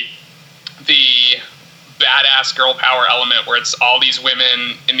 Warren, the badass girl power element where it's all these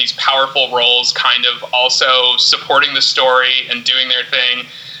women in these powerful roles kind of also supporting the story and doing their thing.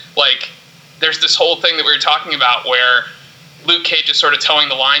 Like, there's this whole thing that we were talking about where Luke Cage is sort of towing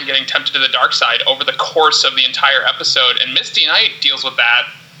the line, getting tempted to the dark side over the course of the entire episode, and Misty Knight deals with that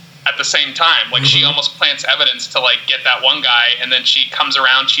at the same time. Like, she almost plants evidence to, like, get that one guy, and then she comes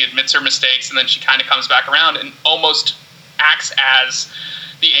around, she admits her mistakes, and then she kind of comes back around and almost acts as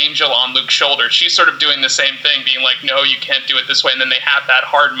the angel on Luke's shoulder. She's sort of doing the same thing, being like, no, you can't do it this way. And then they have that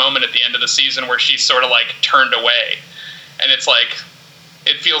hard moment at the end of the season where she's sort of like turned away. And it's like,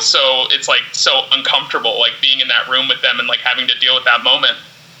 it feels so, it's like so uncomfortable, like being in that room with them and like having to deal with that moment.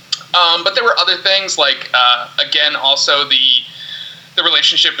 But there were other things like, again, also the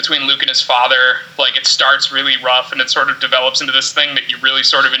relationship between Luke and his father. Like, it starts really rough and it sort of develops into this thing that you really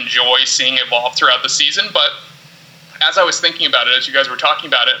sort of enjoy seeing evolve throughout the season. But as I was thinking about it, as you guys were talking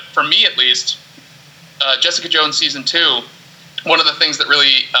about it, for me at least, Jessica Jones season 2, one of the things that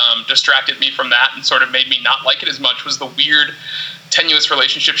really distracted me from that and sort of made me not like it as much was the weird, tenuous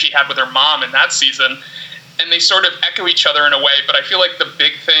relationship she had with her mom in that season. And they sort of echo each other in a way, but I feel like the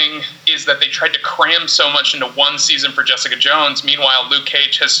big thing is that they tried to cram so much into one season for Jessica Jones. Meanwhile, Luke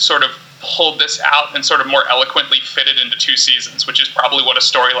Cage has sort of pulled this out and sort of more eloquently fit it into 2 seasons, which is probably what a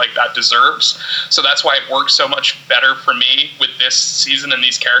story like that deserves. So that's why it works so much better for me with this season and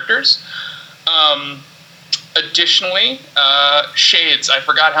these characters. Additionally, Shades, I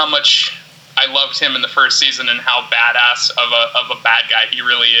forgot how much I loved him in the first season and how badass of a bad guy he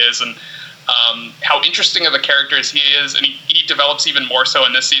really is, and how interesting of a character as he is, and he develops even more so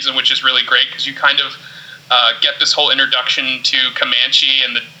in this season, which is really great because you kind of get this whole introduction to Comanche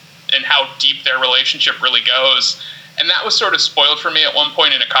and how deep their relationship really goes. And that was sort of spoiled for me at one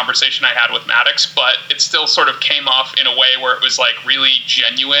point in a conversation I had with Maddox, but it still sort of came off in a way where it was like really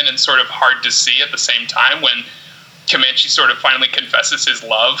genuine and sort of hard to see at the same time when Comanche sort of finally confesses his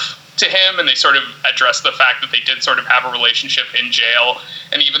love to him, and they sort of address the fact that they did sort of have a relationship in jail,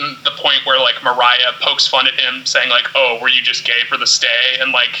 and even the point where like Mariah pokes fun at him saying like, oh, were you just gay for the stay?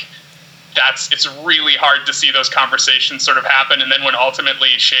 And like it's really hard to see those conversations sort of happen, and then when ultimately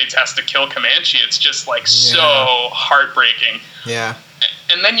Shades has to kill Comanche, it's just like so heartbreaking. Yeah.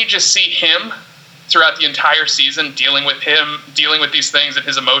 And then you just see him throughout the entire season dealing with these things and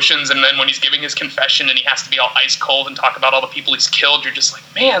his emotions, and then when he's giving his confession and he has to be all ice cold and talk about all the people he's killed, you're just like,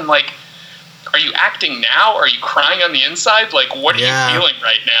 man, like, are you acting now? Are you crying on the inside? Like, what are you feeling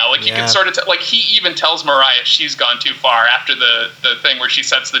right now? Like, you can sort of like, he even tells Mariah she's gone too far after the thing where she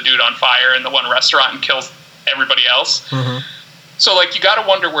sets the dude on fire in the one restaurant and kills everybody else. Mm-hmm. So like, you got to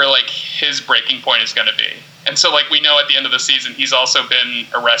wonder where like his breaking point is going to be. And so, like, we know at the end of the season, he's also been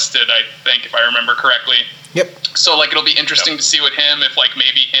arrested, I think, if I remember correctly. Yep. So, like, it'll be interesting to see with him if, like,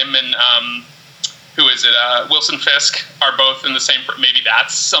 maybe him and, who is it, Wilson Fisk are both in the same, maybe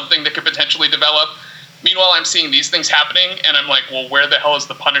that's something that could potentially develop. Meanwhile, I'm seeing these things happening, and I'm like, well, where the hell is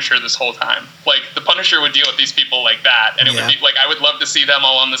the Punisher this whole time? Like, the Punisher would deal with these people like that, and it would be, like, I would love to see them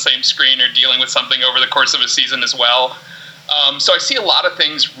all on the same screen or dealing with something over the course of a season as well. So I see a lot of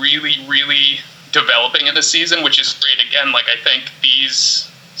things really, really developing in the season, which is great. Again, like, I think these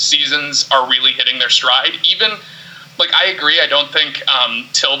seasons are really hitting their stride. Even, like, I agree, I don't think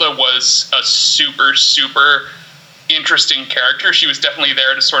Tilda was a super, super interesting character. She was definitely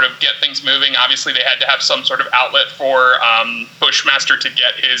there to sort of get things moving. Obviously, they had to have some sort of outlet for Bushmaster to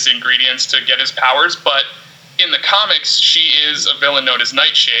get his ingredients, to get his powers, but in the comics, she is a villain known as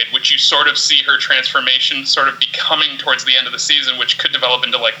Nightshade, which you sort of see her transformation sort of becoming towards the end of the season, which could develop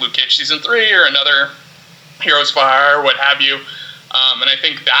into like Luke Cage season 3 or another Heroes Fire or what have you. And I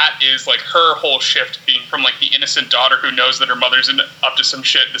think that is like her whole shift, being from like the innocent daughter who knows that her mother's up to some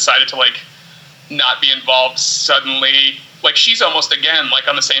shit, decided to like not be involved suddenly. Like, she's almost, again, like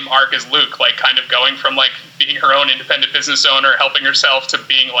on the same arc as Luke, like kind of going from like being her own independent business owner, helping herself, to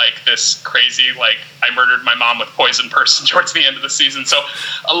being like this crazy, like, I murdered my mom with poison person towards the end of the season. So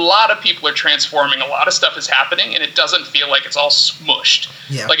a lot of people are transforming, a lot of stuff is happening, and it doesn't feel like it's all smushed.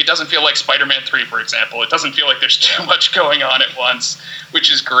 Yeah. Like, it doesn't feel like Spider-Man 3, for example. It doesn't feel like there's too much going on at once,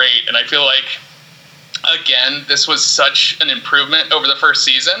 which is great. And I feel like, again, this was such an improvement over the first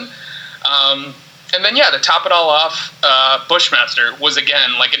season. And then, to top it all off, Bushmaster was,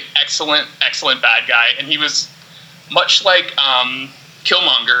 again, like an excellent, excellent bad guy. And he was much like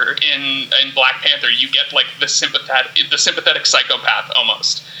Killmonger in Black Panther. You get, like, the sympathetic psychopath,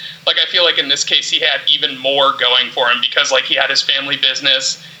 almost. Like, I feel like in this case, he had even more going for him because, like, he had his family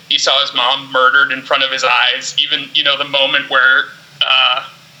business. He saw his mom murdered in front of his eyes. Even, the moment where,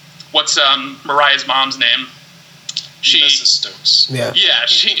 what's Mariah's mom's name? Mrs. Stokes. Yeah,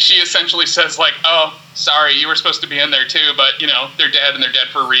 she essentially says, like, oh, sorry, you were supposed to be in there too, but, they're dead and they're dead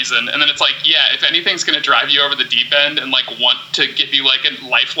for a reason. And then it's like, if anything's going to drive you over the deep end and, like, want to give you, like, a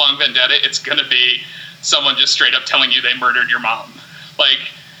lifelong vendetta, it's going to be someone just straight up telling you they murdered your mom.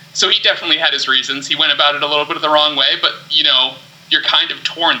 Like, so he definitely had his reasons. He went about it a little bit of the wrong way, but, you're kind of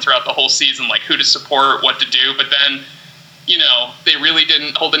torn throughout the whole season, like, who to support, what to do. But then, they really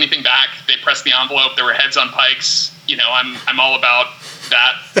didn't hold anything back. They pressed the envelope. There were heads on pikes. I'm all about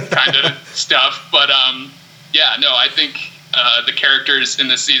that kind of stuff. But, I think the characters in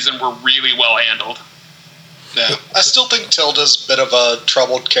this season were really well handled. Yeah. I still think Tilda's a bit of a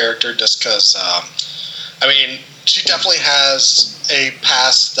troubled character just because, she definitely has a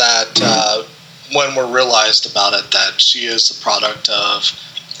past that, when we're realized about it, that she is the product of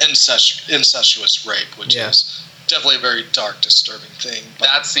incestuous rape, which is definitely a very dark, disturbing thing.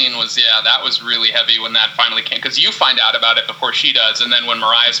 That scene was, that was really heavy when that finally came, because you find out about it before she does, and then when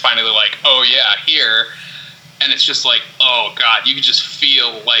Mariah's finally like, oh yeah, here, and it's just like, oh god, you can just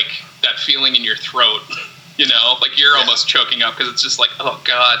feel like that feeling in your throat, you know, like you're almost choking up, because it's just like, oh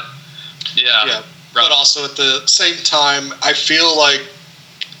god, yeah. But also at the same time, I feel like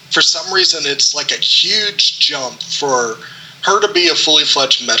for some reason it's like a huge jump for her to be a fully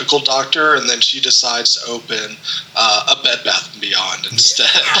fledged medical doctor, and then she decides to open a Bed Bath & Beyond instead.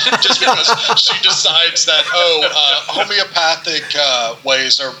 Just because she decides that, homeopathic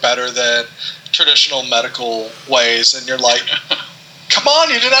ways are better than traditional medical ways. And you're like, come on,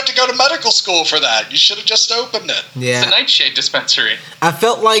 you didn't have to go to medical school for that. You should have just opened it. Yeah. It's a nightshade dispensary. I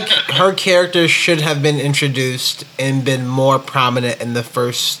felt like her character should have been introduced and been more prominent in the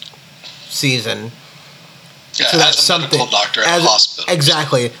first season. Yeah, so as a medical doctor at a hospital.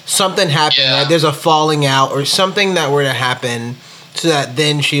 Exactly. Something happened, right? There's a falling out or something that were to happen so that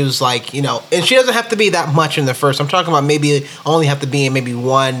then she was like, you know, and she doesn't have to be that much in the first. I'm talking about maybe only have to be in maybe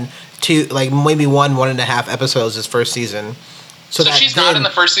 1, 2, like maybe 1.5 episodes this first season. So that she's not in the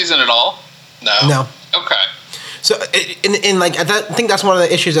first season at all? No. Okay. So, in like, I think that's one of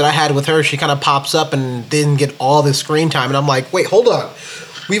the issues that I had with her. She kind of pops up and didn't get all the screen time. And I'm like, wait, hold on.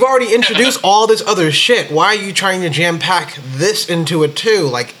 We've already introduced all this other shit. Why are you trying to jam pack this into it too?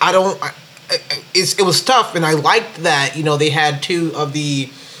 Like, it was tough, and I liked that, you know, they had two of the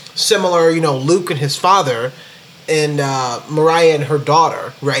similar, you know, Luke and his father, and Mariah and her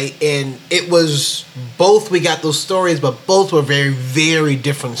daughter, right? And it was both, we got those stories, but both were very, very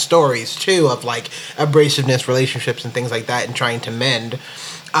different stories too, of like abrasiveness, relationships, and things like that, and trying to mend.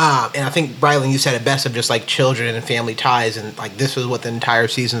 And I think, Brylan, you said it best, of just like children and family ties, and like this was what the entire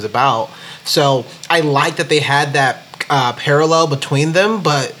season's about. So I like that they had that parallel between them,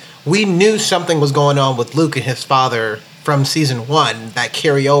 but we knew something was going on with Luke and his father from season 1 that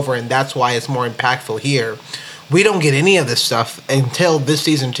carry over, and that's why it's more impactful here. We don't get any of this stuff until this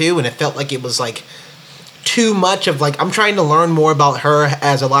season 2, and it felt like it was like too much of like, I'm trying to learn more about her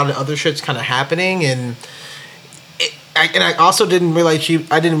as a lot of other shit's kind of happening, and I also didn't realize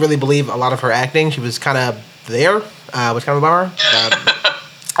I didn't really believe a lot of her acting. She was kind of there, was kind of a bummer.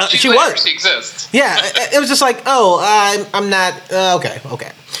 She was. She exists. Yeah, it was just like, I'm not, okay.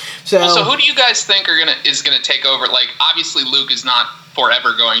 So who do you guys think is gonna take over? Like, obviously Luke is not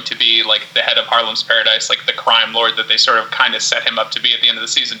forever going to be like the head of Harlem's Paradise, like the crime lord that they sort of kind of set him up to be at the end of the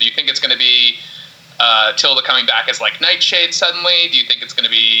season. Do you think it's going to be Tilda coming back as like Nightshade suddenly? Do you think it's going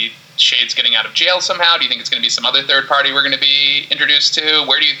to be Shade's getting out of jail somehow? Do you think it's going to be some other third party we're going to be introduced to?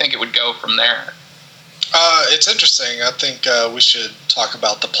 Where do you think it would go from there? It's interesting. I think we should talk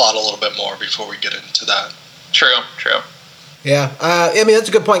about the plot a little bit more before we get into that. True. Yeah, I mean, that's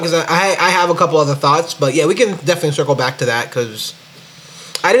a good point, because I have a couple other thoughts, but yeah, we can definitely circle back to that, because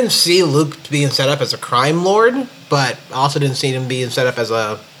I didn't see Luke being set up as a crime lord, but I also didn't see him being set up as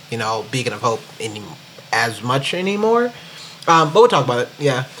a, you know, beacon of hope as much anymore. But we'll talk about it,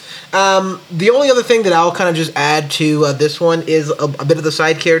 yeah. The only other thing that I'll kind of just add to this one is a bit of the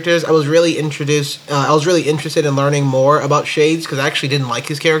side characters. I was really interested in learning more about Shades, because I actually didn't like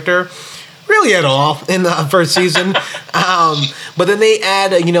his character really at all in the first season. But then they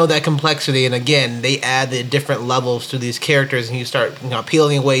add, you know, that complexity, and again, they add the different levels to these characters, and you start, you know,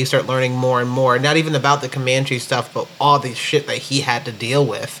 peeling away, you start learning more and more, not even about the Comanche stuff, but all the shit that he had to deal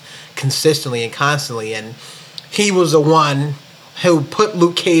with consistently and constantly, and he was the one who put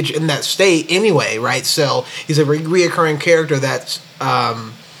Luke Cage in that state anyway, right? So he's a reoccurring character that's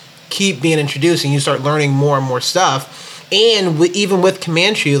keep being introduced, and you start learning more and more stuff. And even with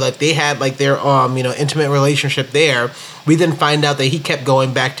Comanche, like they had like their you know, intimate relationship there. We then find out that he kept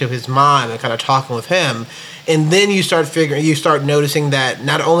going back to his mom and kind of talking with him. And then you start noticing that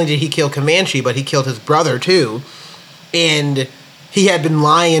not only did he kill Comanche, but he killed his brother too. And he had been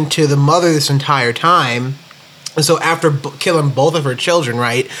lying to the mother this entire time. And so after killing both of her children,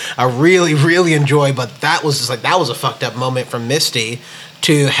 right, I really, really enjoyed, but that was just like, that was a fucked up moment from Misty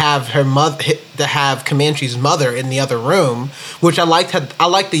to have her mother, to have Comanche's mother in the other room, which I liked. I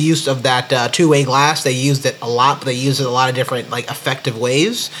liked the use of that two-way glass. They used it a lot, but they used it a lot of different like effective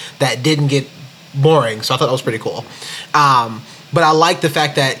ways that didn't get boring. So I thought that was pretty cool. But I like the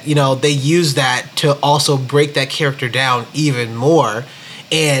fact that, you know, they used that to also break that character down even more.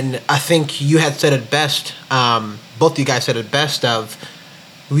 And I think you had said it best, both of you guys said it best, of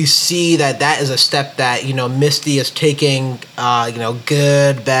we see that is a step that, you know, Misty is taking, you know,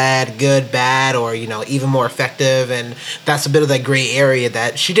 good, bad, or, you know, even more effective. And that's a bit of that gray area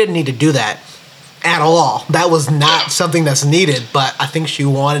that she didn't need to do that at all. That was not something that's needed, but I think she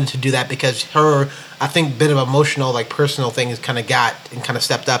wanted to do that because her, I think, bit of emotional, like personal things kind of got and kind of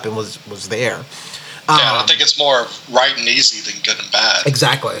stepped up and was there. I think it's more right and easy than good and bad.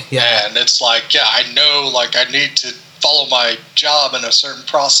 Exactly. Yeah. And it's like, I know, like, I need to follow my job in a certain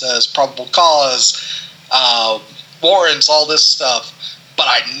process, probable cause, warrants, all this stuff. But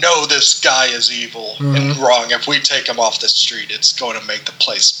I know this guy is evil and wrong. If we take him off the street, it's going to make the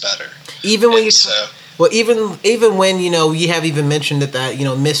place better. Even when even when you have even mentioned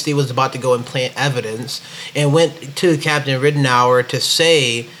that Misty was about to go and plant evidence and went to Captain Ridenour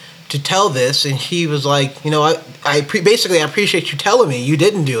to tell this, and he was like, I appreciate you telling me you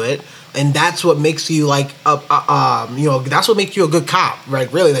didn't do it. And that's what makes you that's what makes you a good cop, right?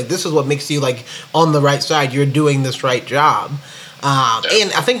 Really, like this is what makes you like on the right side. You're doing this right job,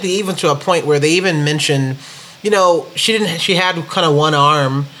 and I think even to a point where they even mentioned, she had kind of one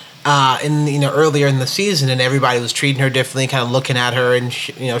arm, earlier in the season, and everybody was treating her differently, kind of looking at her, and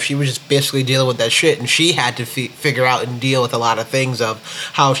she was just basically dealing with that shit, and she had to figure out and deal with a lot of things of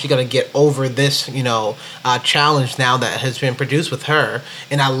how she's gonna get over this, challenge now that has been produced with her.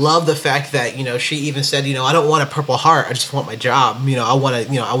 And I love the fact that she even said, I don't want a Purple Heart, I just want my job. I want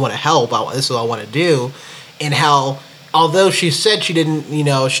to help. This is what I want to do, and how although she said she didn't,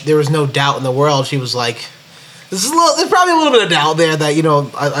 there was no doubt in the world, she was like. There's probably a little bit of doubt there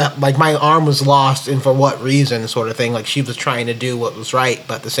that, like my arm was lost and for what reason sort of thing. Like she was trying to do what was right,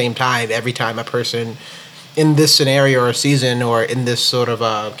 but at the same time, every time a person in this scenario or season or in this sort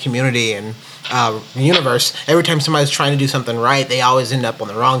of community and universe, every time somebody's trying to do something right, they always end up on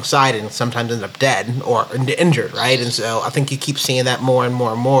the wrong side and sometimes end up dead or injured, right? And so I think you keep seeing that more and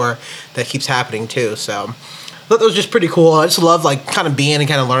more and more that keeps happening too, so... I thought that was just pretty cool. I just love like kind of being and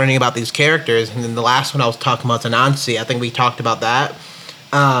kind of learning about these characters. And then the last one I was talking about, Anansi, I think we talked about that.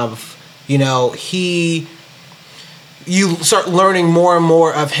 You start learning more and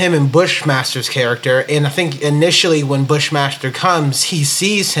more of him and Bushmaster's character. And I think initially when Bushmaster comes, he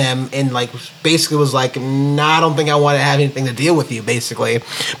sees him and like basically was like, nah, I don't think I want to have anything to deal with you, basically.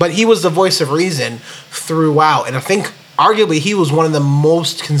 But he was the voice of reason throughout. And I think arguably he was one of the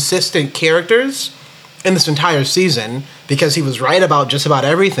most consistent characters in this entire season because he was right about just about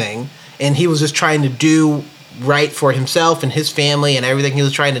everything, and he was just trying to do right for himself and his family and everything he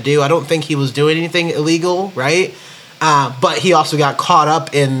was trying to do. I don't think he was doing anything illegal, right? But he also got caught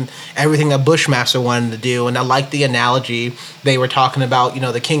up in everything that Bushmaster wanted to do, and I like the analogy they were talking about,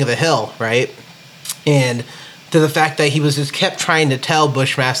 the King of the Hill, right? And to the fact that he was just kept trying to tell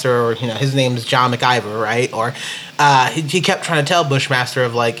Bushmaster, or his name is John McIver, right? Or he kept trying to tell Bushmaster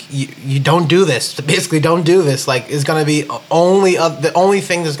of like, you don't do this. Basically, don't do this. Like, it's gonna be the only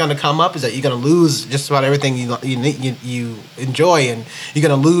thing that's gonna come up is that you're gonna lose just about everything you enjoy, and you're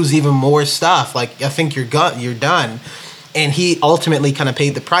gonna lose even more stuff. Like, I think you're done. And he ultimately kind of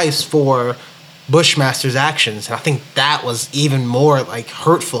paid the price for Bushmaster's actions, and I think that was even more like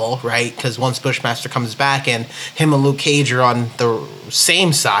hurtful, right? Because once Bushmaster comes back and him and Luke Cage are on the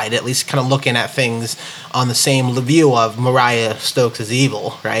same side, at least kind of looking at things on the same view of Mariah Stokes is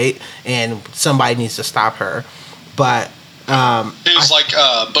evil, right? And somebody needs to stop her. But it was like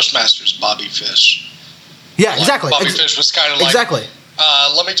Bushmaster's Bobby Fish. Yeah, like exactly. Bobby Fish was kind of like, exactly.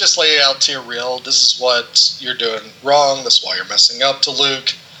 Let me just lay it out to you real. This is what you're doing wrong. This is why you're messing up to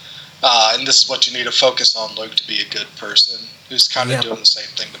Luke. And this is what you need to focus on, Luke, to be a good person who's kind of doing the same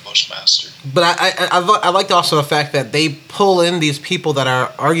thing to Bushmaster. But I liked also the fact that they pull in these people that are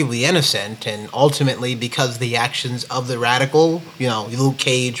arguably innocent, and ultimately because the actions of the Radical, Luke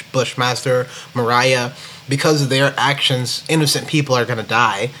Cage, Bushmaster, Mariah, because of their actions, innocent people are going to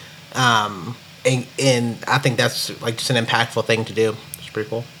die. And I think that's like just an impactful thing to do. It's pretty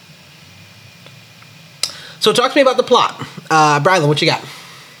cool. So talk to me about the plot. Brylan, what you got?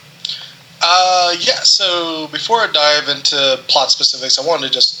 So before I dive into plot specifics, I wanted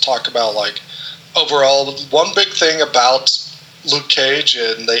to just talk about like overall one big thing about Luke Cage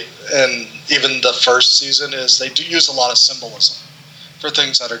and even the first season is they do use a lot of symbolism for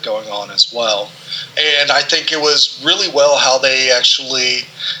things that are going on as well. And I think it was really well how they actually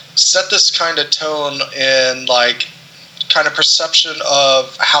set this kind of tone and like kind of perception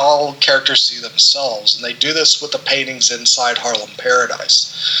of how characters see themselves, and they do this with the paintings inside Harlem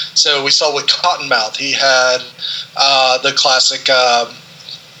Paradise. So we saw with Cottonmouth, he had the classic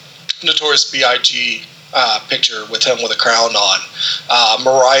Notorious B.I.G. Picture with him with a crown on.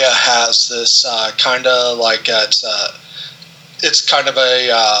 Mariah has this kind of like it's kind of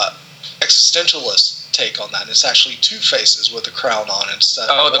a existentialist take on that. It's actually two faces with a crown on instead.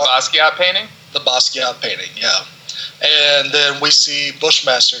 Oh, the Basquiat painting? The Basquiat painting, yeah. And then we see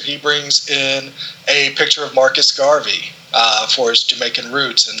Bushmaster. He brings in a picture of Marcus Garvey for his Jamaican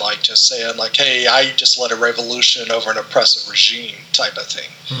roots, and like just saying like, hey, I just led a revolution over an oppressive regime type of thing.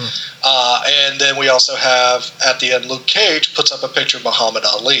 And then we also have at the end Luke Cage puts up a picture of Muhammad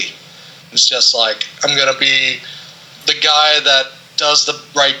Ali. It's just like, I'm going to be the guy that does the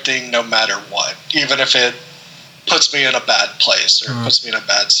right thing no matter what, even if it puts me in a bad place or puts me in a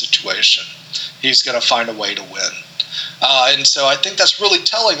bad situation. He's going to find a way to win. And so I think that's really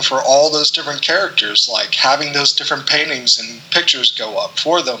telling for all those different characters, like having those different paintings and pictures go up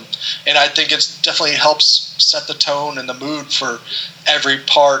for them. And I think it definitely helps set the tone and the mood for every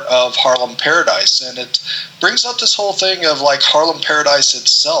part of Harlem Paradise. And it brings up this whole thing of like Harlem Paradise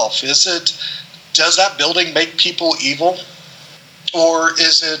itself. Does that building make people evil? Or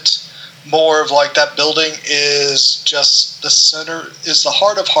is it more of like that building is just the center, is the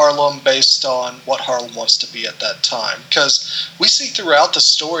heart of Harlem based on what Harlem wants to be at that time? Because we see throughout the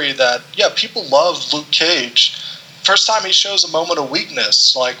story that, yeah, people love Luke Cage. First time he shows a moment of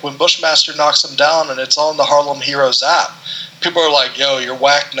weakness, like when Bushmaster knocks him down and it's on the Harlem Heroes app. People are like, yo, you're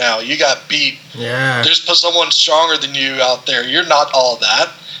whack now. You got beat. Yeah. There's someone stronger than you out there. You're not all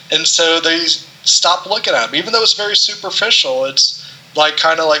that. And so they stop looking at him. Even though it's very superficial, it's like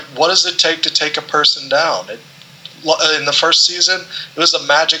kind of like, what does it take to take a person down? In the first season, it was a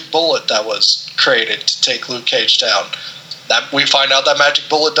magic bullet that was created to take Luke Cage down. That we find out that magic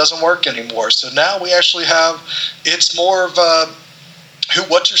bullet doesn't work anymore. So now we actually have, it's more of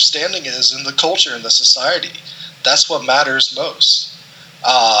what your standing is in the culture, in the society. That's what matters most.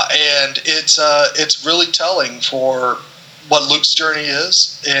 And it's really telling for what Luke's journey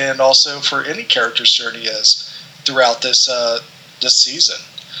is, and also for any character's journey is throughout this season.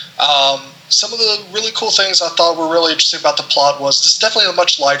 Some of the really cool things I thought were really interesting about the plot was this is definitely a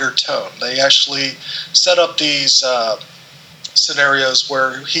much lighter tone. They actually set up these scenarios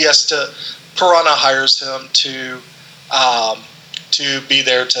where Piranha hires him to be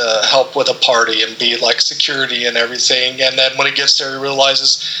there to help with a party and be like security and everything. And then when he gets there, he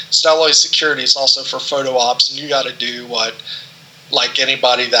realizes it's not only security, it's also for photo ops, and you got to do what like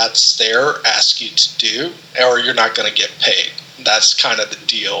anybody that's there asks you to do, or you're not going to get paid. That's kind of the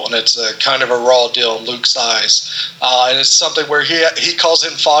deal, and it's a kind of a raw deal in Luke's eyes, and it's something where he calls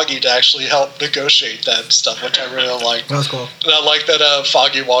in Foggy to actually help negotiate that stuff, which I really like. That's cool. And I like that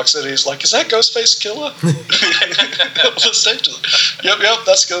Foggy walks in, he's like, "Is that Ghostface Killer?" Yep,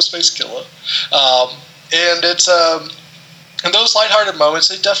 that's Ghostface Killer. And it's and those lighthearted moments,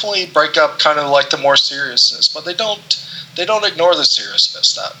 they definitely break up kind of like the more seriousness, but they don't ignore the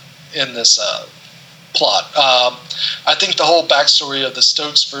seriousness that in this plot. I think the whole backstory of the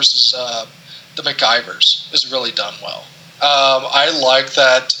Stokes versus the MacGyvers is really done well. I like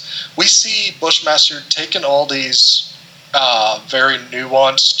that we see Bushmaster taking all these very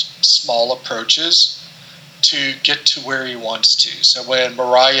nuanced, small approaches to get to where he wants to. So when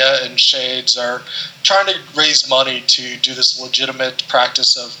Mariah and Shades are trying to raise money to do this legitimate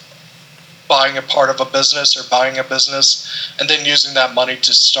practice of buying a part of a business or buying a business and then using that money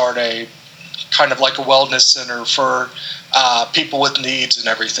to start a kind of like a wellness center for people with needs and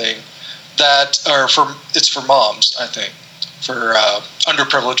everything, it's for moms, I think, for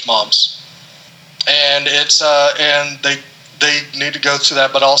underprivileged moms. And it's and they need to go through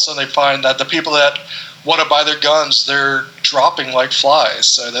that, but also they find that the people that want to buy their guns, they're dropping like flies.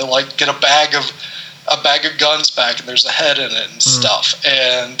 So they like get a bag of guns back, and there's a head in it and stuff.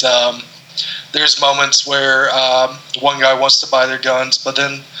 And there's moments where one guy wants to buy their guns, but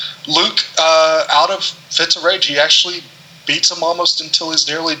then Luke, out of fits of rage, he actually beats him almost until he's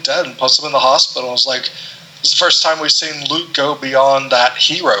nearly dead and puts him in the hospital. It's like, this is the first time we've seen Luke go beyond that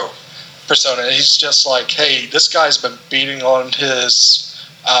hero persona. He's just like, hey, this guy's been beating on his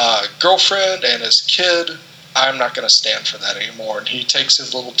girlfriend and his kid. I'm not going to stand for that anymore. And he takes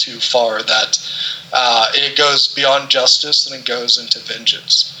it a little too far that it goes beyond justice and it goes into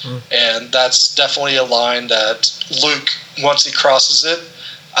vengeance. And that's definitely a line that Luke, once he crosses it,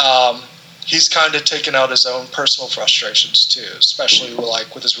 he's kind of taken out his own personal frustrations too, especially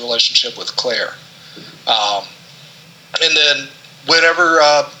with his relationship with Claire. And then whenever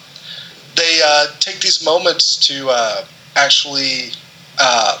they take these moments to actually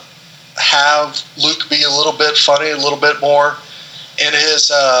have Luke be a little bit funny, a little bit more in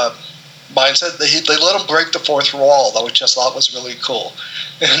his mindset, they let him break the fourth wall, that we just thought was really cool.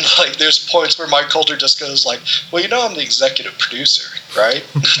 And like, there's points where Mike Coulter just goes like, well, I'm the executive producer, right?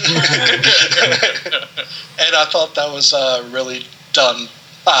 And I thought that was really done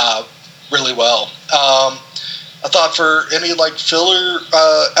really well. I thought for any like filler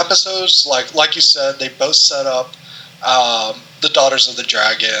episodes, like you said, they both set up the Daughters of the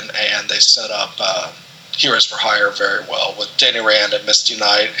Dragon, and they set up Heroes for Hire very well with Danny Rand and Misty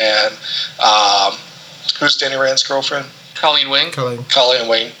Knight, and who's Danny Rand's girlfriend? Colleen Wing. Colleen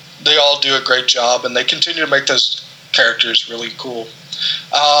Wing. They all do a great job, and they continue to make those characters really cool.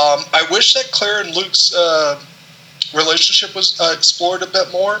 I wish that Claire and Luke's relationship was explored a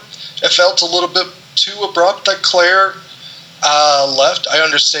bit more. It felt a little bit too abrupt that Claire left. I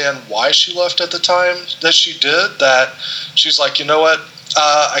understand why she left at the time that she did, that she's like, you know what,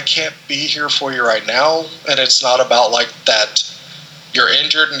 I can't be here for you right now, and it's not about like that you're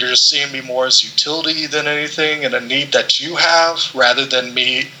injured and you're just seeing me more as utility than anything and a need that you have rather than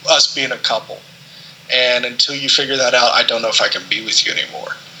us being a couple. And until you figure that out, I don't know if I can be with you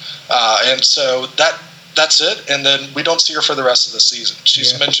anymore. And so that's it. And then we don't see her for the rest of the season.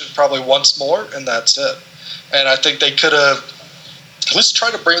 She's mentioned probably once more, and that's it. And I think they could have at least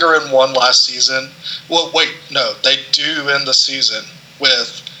tried to bring her in one last season. Well, wait, no, they do end the season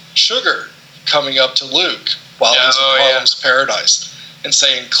with Sugar coming up to Luke while he's in Harlem's Paradise and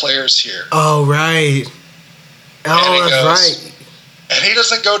saying Claire's here. Oh, right. Oh, that's right. And he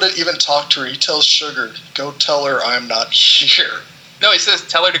doesn't go to even talk to her. He tells Sugar, go tell her I'm not here. No, he says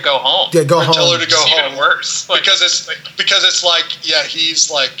tell her to go home. Yeah, go home. Tell her to go it's home. Even worse. Because it's like, yeah, he's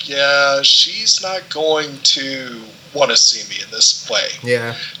like, yeah, she's not going to want to see me in this way.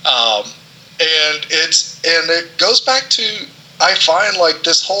 Yeah. And it goes back to, I find like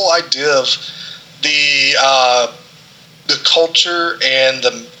this whole idea of the culture and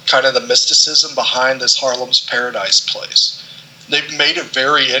the kind of the mysticism behind this Harlem's Paradise place. They've made it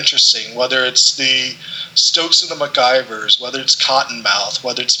very interesting, whether it's the Stokes and the MacGyvers, whether it's Cottonmouth,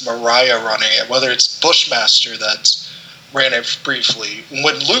 whether it's Mariah running it, whether it's Bushmaster that's ran it briefly.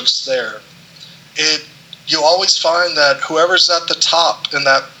 When Luke's there, you always find that whoever's at the top in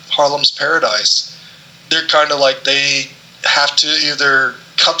that Harlem's Paradise, they're kind of like they have to either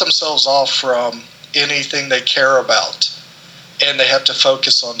cut themselves off from anything they care about, and they have to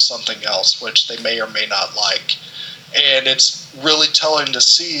focus on something else, which they may or may not like. And it's really telling to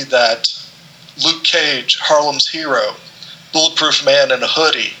see that Luke Cage, Harlem's hero, bulletproof man in a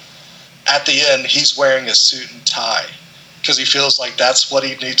hoodie, at the end, he's wearing a suit and tie because he feels like that's what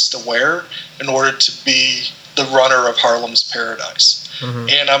he needs to wear in order to be the runner of Harlem's Paradise. Mm-hmm.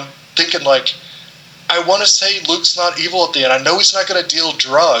 And I'm thinking, like, I want to say Luke's not evil at the end. I know he's not going to deal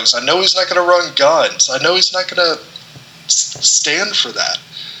drugs. I know he's not going to run guns. I know he's not going to stand for that.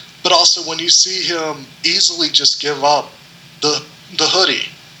 But also when you see him easily just give up the hoodie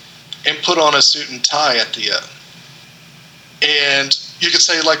and put on a suit and tie at the end. And you could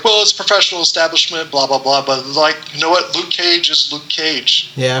say, like, well, it's professional establishment, blah, blah, blah. But, like, you know what? Luke Cage is Luke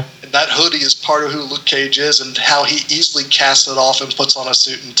Cage. Yeah. And that hoodie is part of who Luke Cage is and how he easily casts it off and puts on a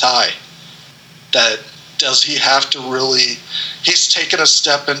suit and tie. That does he have to really... He's taken a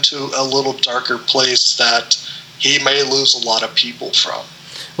step into a little darker place that he may lose a lot of people from.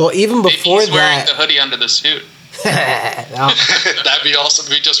 Well, even before he's wearing that... the hoodie under the suit. That'd be awesome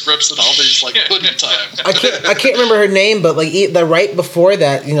if he just rips it off and he's like, hoodie time. I can't remember her name, but like the right before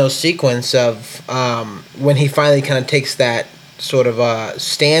that, sequence of when he finally kind of takes that sort of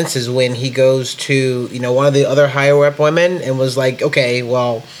stance is when he goes to one of the other higher up women and was like, okay,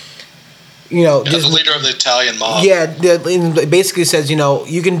 well, the leader of the Italian mob. Yeah, it basically says,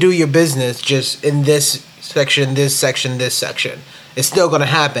 you can do your business just in this section, this section, this section. It's still going to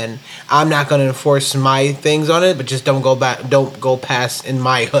happen. I'm not going to enforce my things on it, but just don't go past in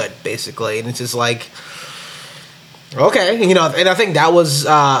my hood, basically. And it's just like, okay, and I think that was,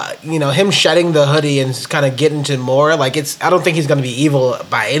 him shedding the hoodie and kind of getting to more, like, I don't think he's going to be evil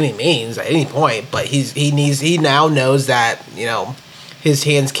by any means at any point, but he now knows that, his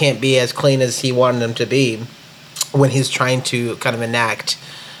hands can't be as clean as he wanted them to be when he's trying to kind of enact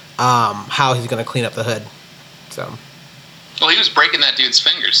how he's going to clean up the hood, so... Well, he was breaking that dude's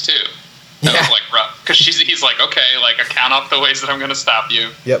fingers, too. That was, like, rough. Because he's like, okay, like, I count off the ways that I'm going to stop you.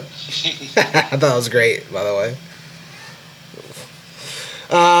 Yep. I thought it was great, by the way.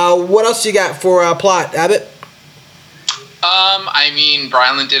 What else you got for plot, Abbott?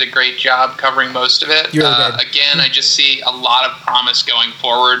 Brylan did a great job covering most of it. You really did. Again, I just see a lot of promise going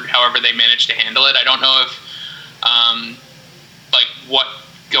forward, however they manage to handle it. I don't know if, what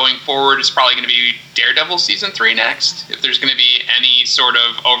going forward is probably going to be Daredevil Season 3 next. If there's going to be any sort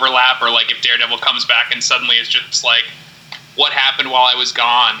of overlap, or, if Daredevil comes back and suddenly is just, what happened while I was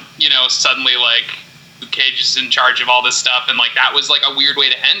gone? Suddenly, Luke Cage is in charge of all this stuff, and, that was, a weird way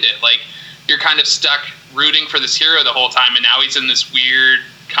to end it. You're kind of stuck rooting for this hero the whole time, and now he's in this weird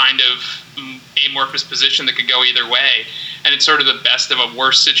kind of amorphous position that could go either way, and it's sort of the best of a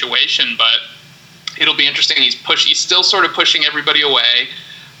worse situation, but it'll be interesting. He's still sort of pushing everybody away.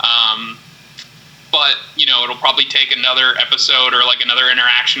 But, you know, it'll probably take another episode or like another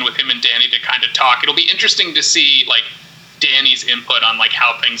interaction with him and Danny to kind of talk. It'll be interesting to see like Danny's input on like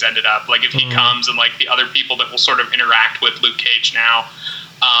how things ended up. Like if he comes and like the other people that will sort of interact with Luke Cage now.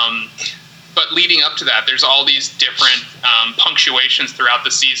 But leading up to that, there's all these different punctuations throughout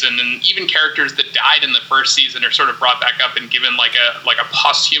the season, and even characters that died in the first season are sort of brought back up and given like a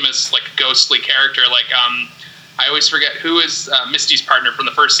posthumous, like ghostly character. Like I always forget who is Misty's partner from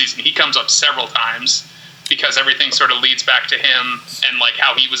the first season. He comes up several times because everything sort of leads back to him and like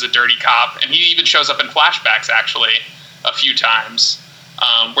how he was a dirty cop, and he even shows up in flashbacks actually a few times,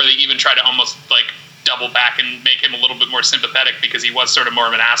 where they even try to almost like double back and make him a little bit more sympathetic because he was sort of more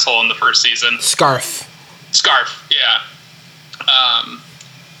of an asshole in the first season. Scarf, yeah.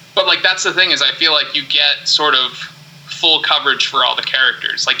 But like that's the thing is I feel like you get sort of full coverage for all the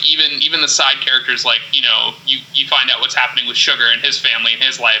characters. Like even the side characters, like, you know, you find out what's happening with Sugar and his family and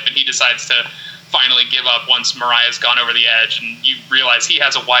his life, and he decides to finally give up once Mariah's gone over the edge, and you realize he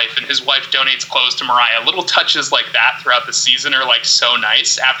has a wife and his wife donates clothes to Mariah. Little touches like that throughout the season are like so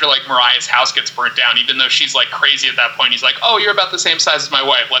nice. After like Mariah's house gets burnt down, even though she's like crazy at that point, he's like, oh, you're about the same size as my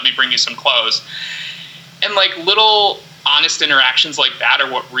wife, let me bring you some clothes. And like little honest interactions like that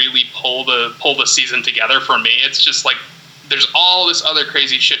are what really pull the season together for me. It's just like there's all this other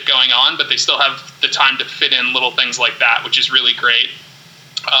crazy shit going on, but they still have the time to fit in little things like that, which is really great.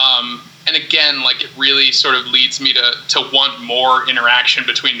 And again, like it really sort of leads me to want more interaction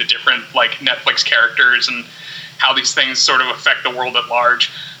between the different like Netflix characters and how these things sort of affect the world at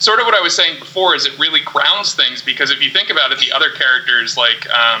large. Sort of what I was saying before is it really grounds things, because if you think about it, the other characters like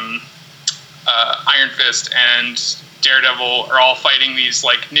Iron Fist and Daredevil are all fighting these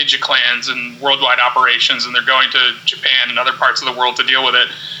like ninja clans and worldwide operations, and they're going to Japan and other parts of the world to deal with it.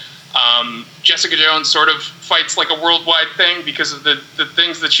 Jessica Jones sort of fights like a worldwide thing because of the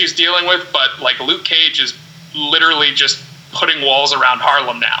things that she's dealing with, but like Luke Cage is literally just putting walls around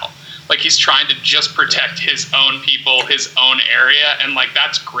Harlem now. Like he's trying to just protect his own people, his own area, and like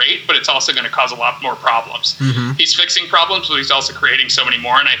that's great, but it's also going to cause a lot more problems. Mm-hmm. He's fixing problems, but he's also creating so many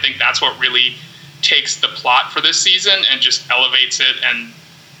more, and I think that's what really takes the plot for this season and just elevates it and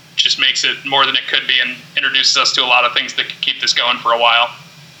just makes it more than it could be and introduces us to a lot of things that could keep this going for a while.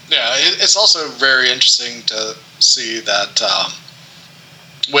 Yeah, it's also very interesting to see that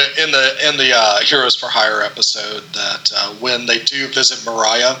in the Heroes for Hire episode that when they do visit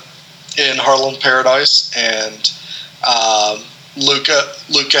Mariah in Harlem Paradise, and Luca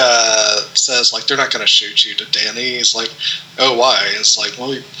says like they're not going to shoot you to Danny. He's like, oh, why? And it's like,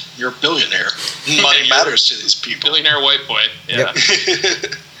 well, you're a billionaire. Money matters to these people. Billionaire white boy. Yeah. Yep.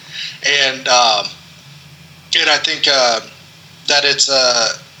 and I think that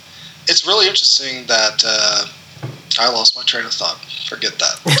it's really interesting that I lost my train of thought. Forget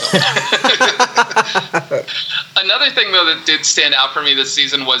that. Another thing, though, that did stand out for me this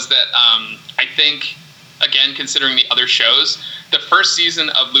season was that I think, again, considering the other shows, the first season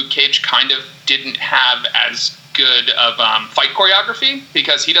of Luke Cage kind of didn't have as good of fight choreography,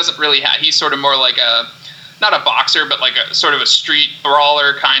 because he doesn't really have, he's sort of more like not a boxer, but like a sort of a street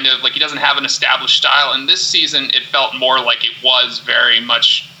brawler kind of, like he doesn't have an established style. And this season, it felt more like it was very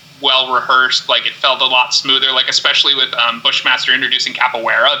much well rehearsed. Like it felt a lot smoother, like especially with Bushmaster introducing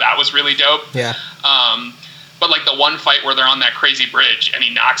capoeira. That was really dope. Yeah. But like the one fight where they're on that crazy bridge and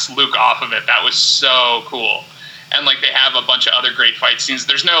he knocks Luke off of it, that was so cool. And like they have a bunch of other great fight scenes.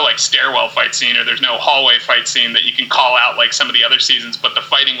 There's no like stairwell fight scene or there's no hallway fight scene that you can call out like some of the other seasons, but the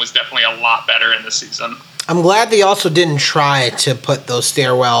fighting was definitely a lot better in this season. I'm glad they also didn't try to put those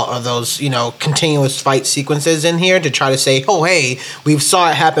stairwell or those, continuous fight sequences in here to try to say, oh, hey, we saw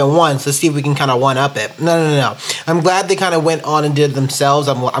it happen once. Let's see if we can kind of one-up it. No. I'm glad they kind of went on and did it themselves.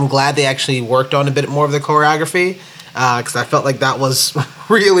 I'm glad they actually worked on a bit more of the choreography, because I felt like that was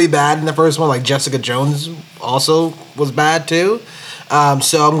really bad in the first one. Like Jessica Jones also was bad too.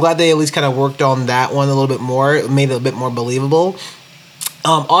 So I'm glad they at least kind of worked on that one a little bit more. It made it a bit more believable.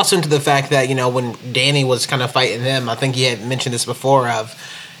 Also into the fact that, when Danny was kind of fighting him, I think he had mentioned this before, of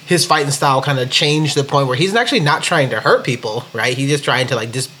his fighting style kind of changed to the point where he's actually not trying to hurt people, right? He's just trying to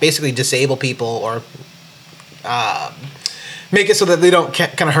like just basically disable people or make it so that they don't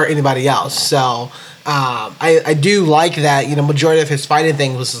kind of hurt anybody else. So I do like that, majority of his fighting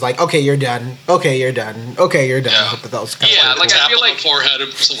thing was just like, okay, you're done. Okay, you're done. Okay, you're done. Yeah, that was kind of like I feel like the forehead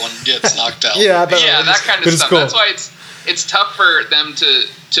if someone gets knocked out. that kind of stuff. Cool. That's why it's tough for them to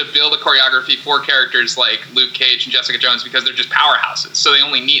build a choreography for characters like Luke Cage and Jessica Jones, because they're just powerhouses. So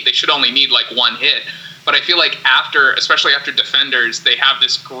they should only need like one hit. But I feel like especially after Defenders, they have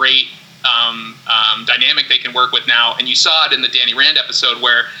this great dynamic they can work with now. And you saw it in the Danny Rand episode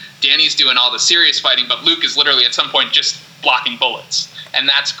where Danny's doing all the serious fighting, but Luke is literally at some point just blocking bullets. And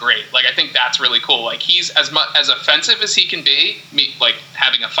that's great. Like, I think that's really cool. Like, he's as offensive as he can be, like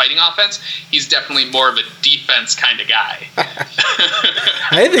having a fighting offense, he's definitely more of a defense kind of guy.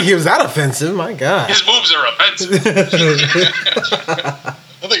 I didn't think he was that offensive. My God. His moves are offensive.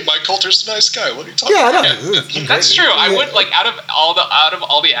 I think Mike Coulter's a nice guy. What are you talking about? Yeah, that's true. I would, like, out of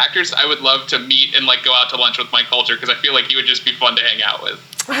all the actors, I would love to meet and, like, go out to lunch with Mike Coulter because I feel like he would just be fun to hang out with.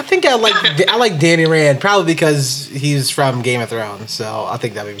 I think I like Danny Rand probably because he's from Game of Thrones, so I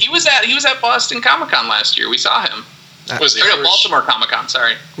think that would be. He was at Boston Comic-Con last year. We saw him. Was he? Baltimore Comic-Con.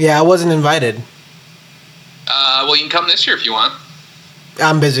 Sorry. Yeah, I wasn't invited. Well, you can come this year if you want.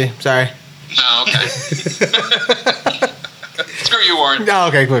 I'm busy. Sorry. Oh, okay. Screw you, Warren. No,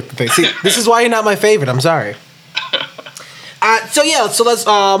 okay, quick. See, this is why you're not my favorite. I'm sorry. So let's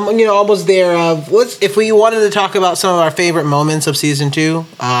almost there. If we wanted to talk about some of our favorite moments of season 2,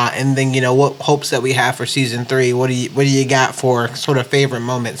 and then what hopes that we have for season 3. What do you got for sort of favorite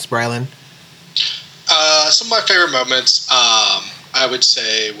moments, Brylan? Some of my favorite moments, I would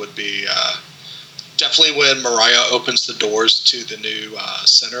say, would be definitely when Mariah opens the doors to the new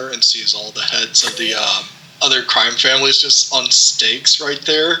center and sees all the heads of the other crime families just on stakes right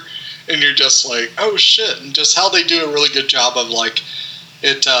there. And you're just like, oh shit! And just how they do a really good job of like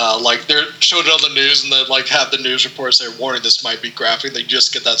it, like they're showing it on the news and they like have the news reports. They're warning this might be graphic. They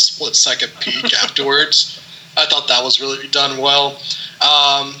just get that split-second peek afterwards. I thought that was really done well.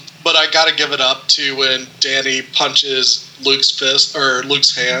 But I got to give it up to when Danny punches Luke's fist or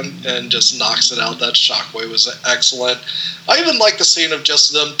Luke's hand and just knocks it out. That shockwave was excellent. I even like the scene of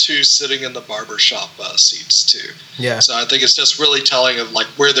just them two sitting in the barbershop seats too. Yeah. So I think it's just really telling of like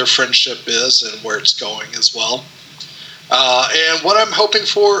where their friendship is and where it's going as well. And what I'm hoping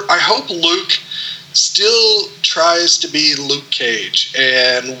for, I hope Luke still tries to be Luke Cage,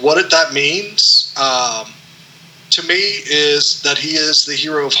 and what that means. To me, is that he is the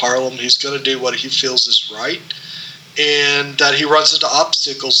hero of Harlem. He's going to do what he feels is right, and that he runs into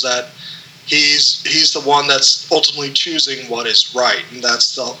obstacles that he's the one that's ultimately choosing what is right. And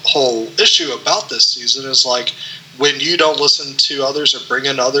that's the whole issue about this season is like when you don't listen to others or bring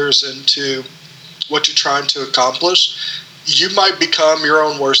in others into what you're trying to accomplish, you might become your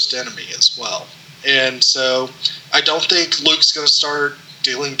own worst enemy as well. And so I don't think Luke's going to start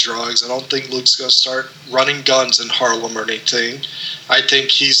dealing drugs. I don't think Luke's going to start running guns in Harlem or anything. I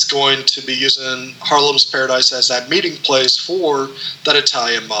think he's going to be using Harlem's Paradise as that meeting place for that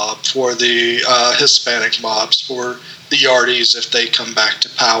Italian mob, for the Hispanic mobs, for the Yardies if they come back to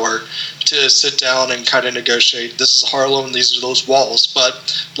power, to sit down and kind of negotiate. This is Harlem, these are those walls.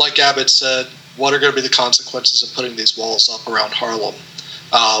 But like Abbott said, what are going to be the consequences of putting these walls up around Harlem?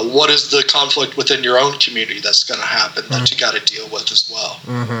 What is the conflict within your own community that's going to happen that you got to deal with as well?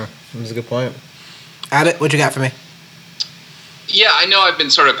 Mm-hmm. That's a good point. Abbott, what you got for me? Yeah, I know I've been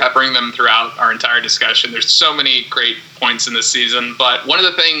sort of peppering them throughout our entire discussion. There's so many great points in this season, but one of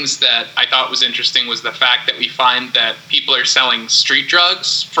the things that I thought was interesting was the fact that we find that people are selling street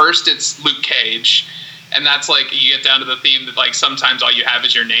drugs. First, it's Luke Cage, and that's like you get down to the theme that like sometimes all you have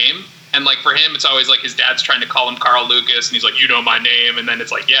is your name. And, like, for him, it's always, like, his dad's trying to call him Carl Lucas, and he's like, you know my name, and then it's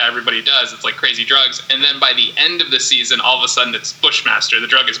like, yeah, everybody does. It's like crazy drugs. And then by the end of the season, all of a sudden, it's Bushmaster. The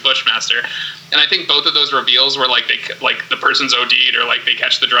drug is Bushmaster. And I think both of those reveals where, like, the person's OD'd or, like, they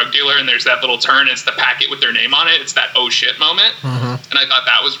catch the drug dealer, and there's that little turn, it's the packet with their name on it. It's that oh shit moment. Mm-hmm. And I thought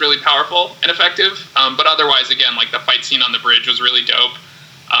that was really powerful and effective. But otherwise, again, like, the fight scene on the bridge was really dope.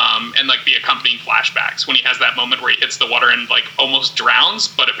 And like the accompanying flashbacks when he has that moment where he hits the water and like almost drowns,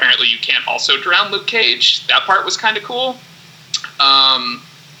 but apparently you can't also drown Luke Cage. That part was kind of cool.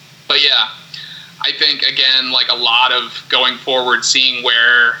 But yeah, I think again, like a lot of going forward, seeing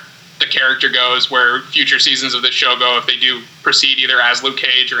where the character goes, where future seasons of the show go, if they do proceed either as Luke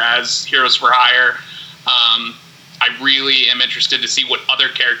Cage or as Heroes for Hire. I really am interested to see what other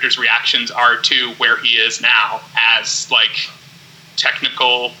characters' reactions are to where he is now as like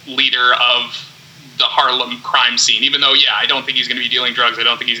technical leader of the Harlem crime scene, even though, yeah, I don't think he's going to be dealing drugs. I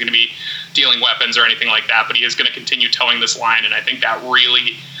don't think he's going to be dealing weapons or anything like that, but he is going to continue towing this line, and I think that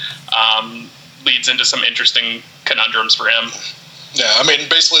really leads into some interesting conundrums for him. Yeah, I mean,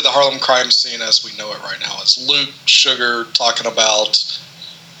 basically the Harlem crime scene as we know it right now is Luke Sugar talking about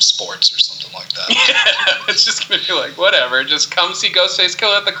sports or something like that. Yeah, it's just going to be like, whatever, just come see Ghostface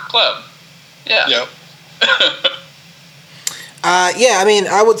Killer at the club. Yeah. Yep. Yeah, I mean,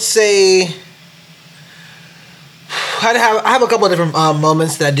 I would say I have a couple of different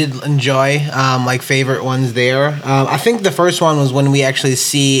moments that I did enjoy, like favorite ones there. I think the first one was when we actually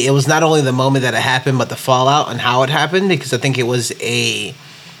see it was not only the moment that it happened, but the fallout and how it happened. Because I think it was a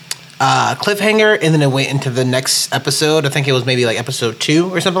cliffhanger, and then it went into the next episode. I think it was maybe like episode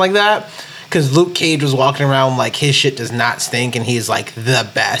 2 or something like that. Because Luke Cage was walking around like his shit does not stink, and he's like the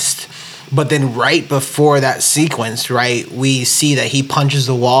best. But then right before that sequence, right, we see that he punches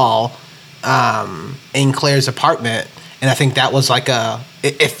the wall in Claire's apartment, and I think that was like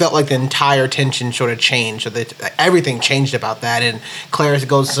it felt like the entire tension sort of changed, so that everything changed about that. And Claire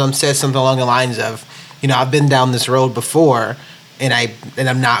says something along the lines of, I've been down this road before, and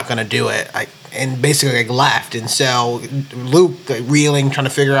I'm not gonna do it. And basically like left. And so Luke reeling, trying to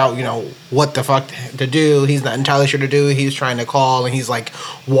figure out what the fuck to do. He's not entirely sure to do. He's trying to call, and he's like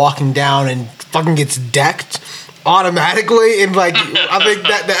walking down and fucking gets decked automatically, and like I think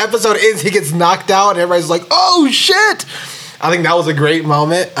that the episode ends, he gets knocked out, and everybody's like, "Oh shit!" I think that was a great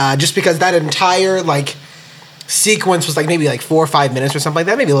moment, just because that entire like sequence was like maybe like 4 or 5 minutes or something like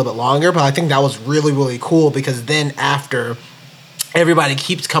that, maybe a little bit longer. But I think that was really really cool, because then after everybody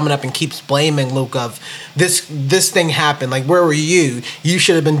keeps coming up and keeps blaming Luke of this thing happened. Like, where were you? You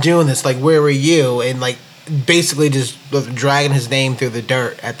should have been doing this. Like, where were you? And like basically just dragging his name through the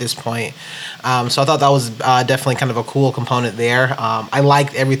dirt at this point. So I thought that was definitely kind of a cool component there. I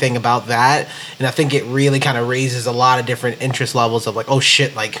liked everything about that, and I think it really kind of raises a lot of different interest levels of like, oh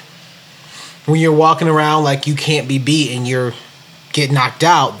shit, like when you're walking around like you can't be beat and you're get knocked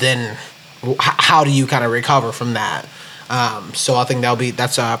out, then how do you kind of recover from that? So I think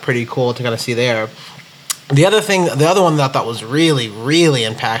that's pretty cool to kind of see there. The other one that I thought was really, really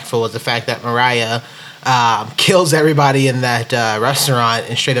impactful was the fact that Mariah kills everybody in that restaurant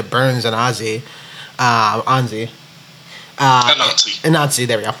and straight up burns Anansi. Anansi,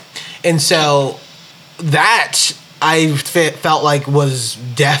 there we go. And so that I felt like was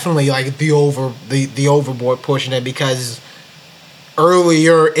definitely like the overboard portion of it, because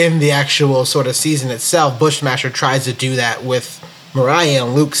earlier in the actual sort of season itself, Bushmaster tries to do that with Mariah,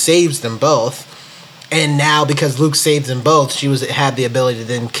 and Luke saves them both. And now, because Luke saves them both, she had the ability to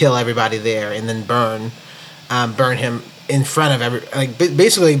then kill everybody there and then burn him in front of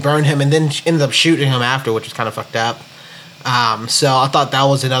basically burn him, and then ended up shooting him after, which was kind of fucked up. So I thought that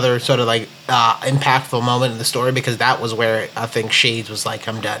was another sort of like impactful moment in the story, because that was where I think Shades was like,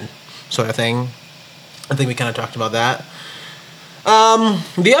 I'm done, sort of thing. I think we kind of talked about that.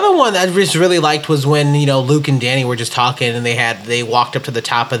 The other one that I just really liked was when Luke and Danny were just talking, and they walked up to the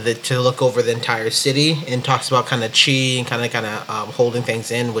top of to look over the entire city, and talks about kind of chi and kind of holding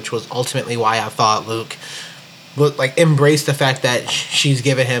things in, which was ultimately why I thought Luke would like embrace the fact that she's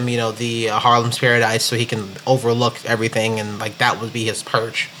given him the Harlem's Paradise, so he can overlook everything, and like that would be his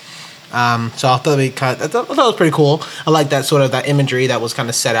perch. So I thought it was pretty cool. I like that sort of that imagery that was kind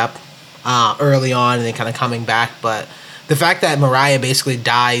of set up early on, and then kind of coming back, but the fact that Mariah basically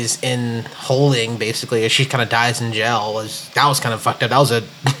dies in holding, basically, as she kind of dies in jail, was kind of fucked up. That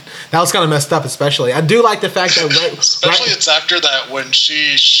was kind of messed up, especially. I do like the fact that especially it's after that when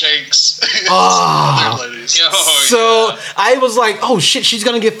she shakes other ladies. So I was like, oh shit, she's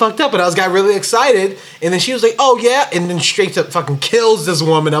gonna get fucked up, and I got really excited, and then she was like, oh yeah, and then straight up fucking kills this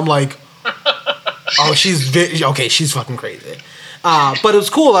woman. I'm like, oh, she's fucking crazy. But it was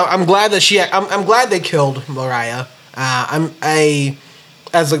cool. I'm glad that I'm glad they killed Mariah.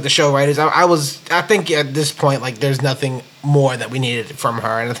 As like the show writers, I think at this point, like, there's nothing more that we needed from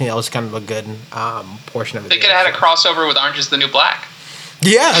her, and I think that was kind of a good portion of it. They could have had a crossover with Orange is the New Black.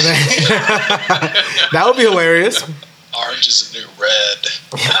 Yeah, that would be hilarious. Orange is the New Red.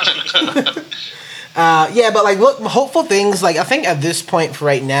 Yeah, but like, look, hopeful things. Like, I think at this point, for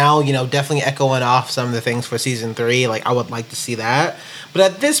right now, definitely echoing off some of the things for season 3. Like, I would like to see that. But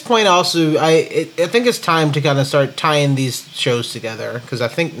at this point, also, I think it's time to kind of start tying these shows together, because I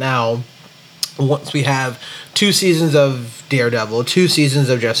think now, once we have 2 seasons of Daredevil, 2 seasons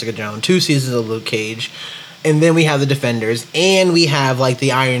of Jessica Jones, 2 seasons of Luke Cage, and then we have the Defenders, and we have like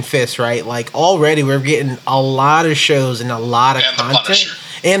the Iron Fist, right? Like, already we're getting a lot of shows and a lot of content.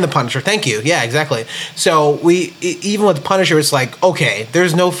 And the Punisher, thank you. Yeah, exactly. So even with the Punisher, it's like, okay,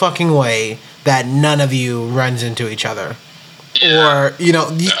 there's no fucking way that none of you runs into each other. Yeah. Or,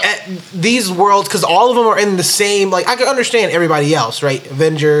 these worlds, because all of them are in the same, like, I can understand everybody else, right?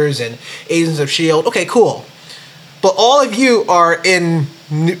 Avengers and Agents of S.H.I.E.L.D. Okay, cool. But all of you are in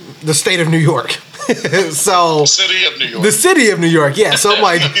the state of New York. So the city of New York. The city of New York, yeah. So I'm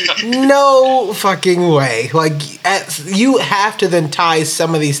like, no fucking way. Like, you have to then tie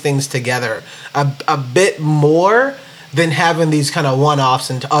some of these things together a bit more than having these kind of one-offs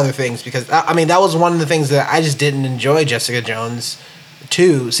into other things. Because I mean, that was one of the things that I just didn't enjoy Jessica Jones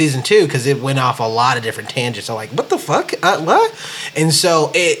season 2, because it went off a lot of different tangents. I'm like, what the fuck? What? And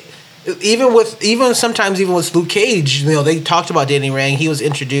so even sometimes with Luke Cage, they talked about Danny Rand. He was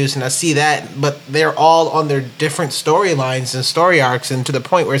introduced, and I see that, but they're all on their different storylines and story arcs, and to the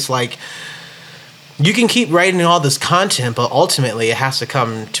point where it's like, you can keep writing all this content, but ultimately it has to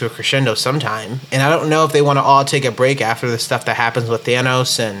come to a crescendo sometime. And I don't know if they want to all take a break after the stuff that happens with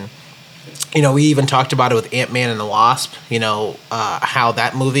Thanos. And, we even talked about it with Ant-Man and the Wasp, how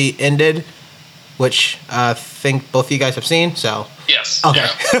that movie ended, which I think both of you guys have seen. So yes. Okay.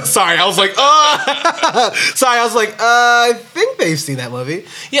 Yeah. Sorry, I was like, I think they've seen that movie.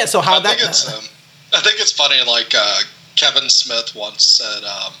 Yeah. So how I think it's funny. Like Kevin Smith once said,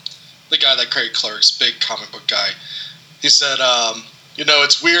 the guy that created Clerks, big comic book guy, he said,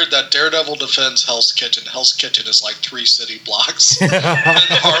 it's weird that Daredevil defends Hell's Kitchen. Hell's Kitchen is like 3 city blocks, and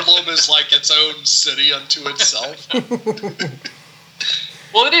Harlem is like its own city unto itself.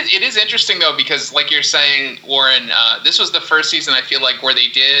 Well, it is interesting, though, because like you're saying, Warren, this was the first season, I feel like, where they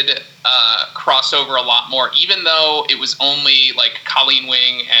did cross over a lot more. Even though it was only like Colleen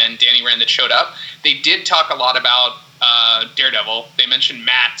Wing and Danny Rand that showed up, they did talk a lot about Daredevil. They mentioned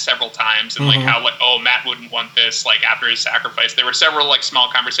Matt several times, and like how Matt wouldn't want this like after his sacrifice. There were several like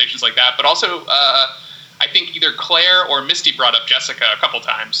small conversations like that, but also I think either Claire or Misty brought up Jessica a couple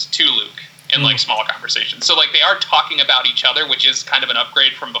times to Luke in like small conversations. So like they are talking about each other, which is kind of an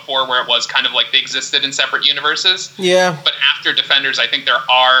upgrade from before, where it was kind of like they existed in separate universes. Yeah. But after Defenders, I think there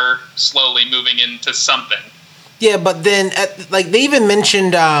are slowly moving into something. Yeah, but then they even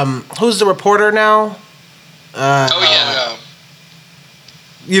mentioned who's the reporter now? The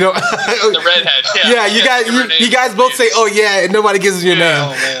redhead. Yeah, you guys both say, "Oh yeah," and nobody gives your name.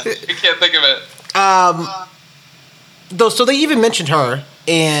 Oh, man. I can't think of it. So they even mentioned her,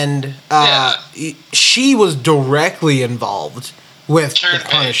 and she was directly involved with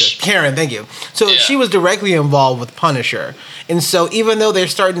Punisher. Karen, thank you. So she was directly involved with Punisher, and so even though they're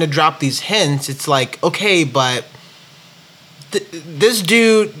starting to drop these hints, it's like, okay, but this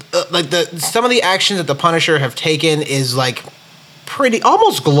dude, some of the actions that the Punisher have taken is like pretty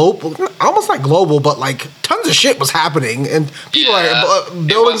almost not global, but like tons of shit was happening, and people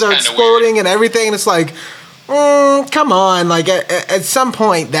buildings are exploding and everything, and it's like, come on, like at some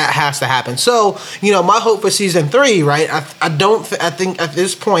point that has to happen. So my hope for season 3, right? I think at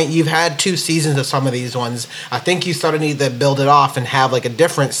this point you've had 2 seasons of some of these ones. I think you sort of need to build it off and have like a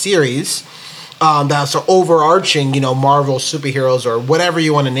different series. That's overarching, Marvel superheroes or whatever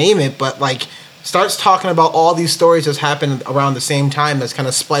you want to name it, but like starts talking about all these stories that's happened around the same time. That's kind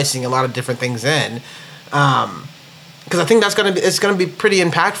of splicing a lot of different things in, because I think it's gonna be pretty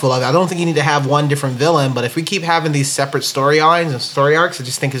impactful. I don't think you need to have one different villain, but if we keep having these separate storylines and story arcs, I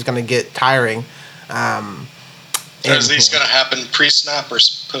just think it's gonna get tiring. Is these gonna happen pre-snap or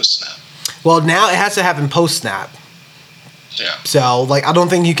post-snap? Well, now it has to happen post-snap. Yeah. So, I don't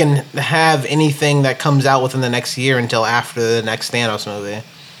think you can have anything that comes out within the next year until after the next Thanos movie.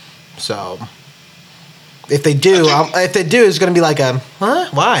 So, if they do, it's going to be like a, huh?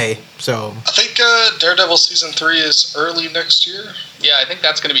 Why? So, I think Daredevil season 3 is early next year. Yeah, I think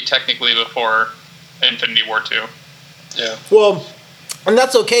that's going to be technically before Infinity War 2. Yeah. Well, and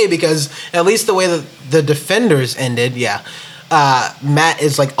that's okay, because at least the way that the Defenders ended, Matt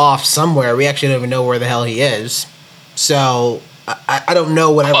is like off somewhere. We actually don't even know where the hell he is. So, I don't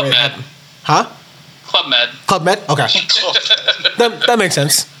know whatever happened. Huh? Club Med. Okay. that makes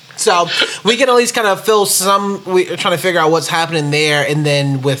sense. So, we can at least kind of we're trying to figure out what's happening there, and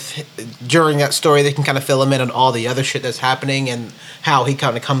then during that story, they can kind of fill him in on all the other shit that's happening and how he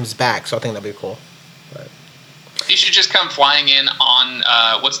kind of comes back. So, I think that'd be cool. But he should just come flying in on,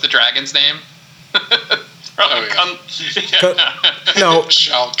 what's the dragon's name? No,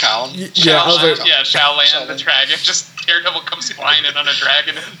 Shao Kahn. Shao Lan, the dragon. Just Daredevil comes flying in on a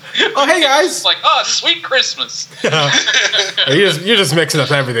dragon. Oh, hey guys! It's like, sweet Christmas. You're just mixing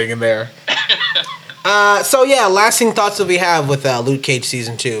up everything in there. Lasting thoughts that we have with Luke Cage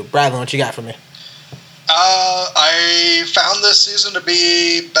season 2. Bradley, what you got for me? I found this season to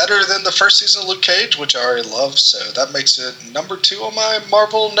be better than the first season of Luke Cage, which I already love, so that makes it number 2 on my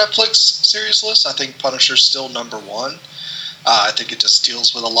Marvel Netflix series list. I think Punisher's still number 1. I think it just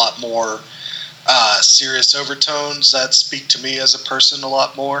deals with a lot more serious overtones that speak to me as a person a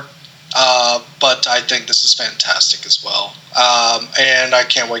lot more. But I think this is fantastic as well. And I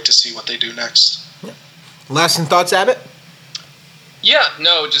can't wait to see what they do next. Lasting thoughts, Abbott? Yeah,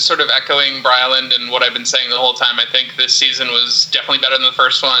 no, just sort of echoing Bryland and what I've been saying the whole time. I think this season was definitely better than the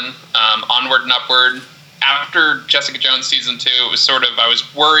first one. Onward and upward. after Jessica Jones season 2, it was sort of, I was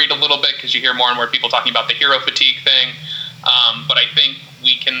worried a little bit because you hear more and more people talking about the hero fatigue thing. But I think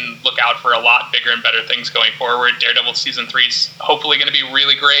we can look out for a lot bigger and better things going forward. Daredevil season 3 is hopefully going to be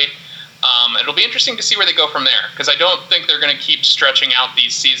really great. It'll be interesting to see where they go from there, because I don't think they're going to keep stretching out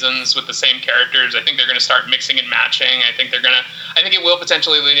these seasons with the same characters. I think they're going to start mixing and matching. I think it will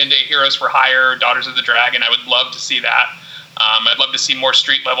potentially lead into Heroes for Hire, Daughters of the Dragon. I would love to see that. I'd love to see more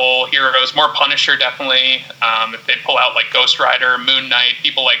street-level heroes, more Punisher, definitely. If they pull out, like, Ghost Rider, Moon Knight,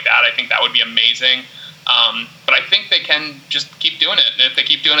 people like that, I think that would be amazing. But I think they can just keep doing it. And if they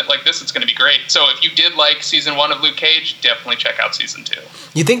keep doing it like this, it's going to be great. So if you did like Season 1 of Luke Cage, definitely check out Season 2.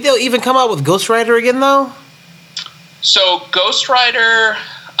 You think they'll even come out with Ghost Rider again, though? So Ghost Rider...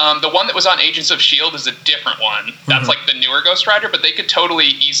 the one that was on Agents of S.H.I.E.L.D. is a different one. That's like the newer Ghost Rider, but they could totally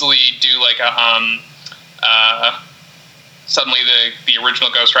easily do like a... suddenly the original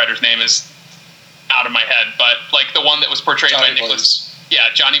Ghost Rider's name is out of my head, but like the one that was portrayed by Nicolas... Yeah,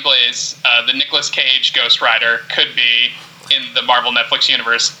 Johnny Blaze, the Nicolas Cage Ghost Rider, could be in the Marvel Netflix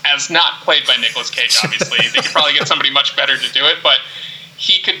universe, as not played by Nicolas Cage, obviously. They could probably get somebody much better to do it, but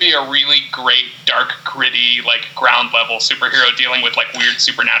he could be a really great, dark, gritty, like, ground-level superhero dealing with, like, weird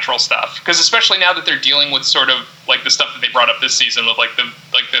supernatural stuff. Because especially now that they're dealing with sort of, like, the stuff that they brought up this season with, like, the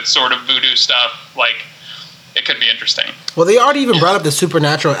sort of voodoo stuff, like, it could be interesting. Well, they already even brought up the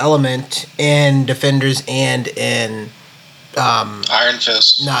supernatural element in Defenders and in... Iron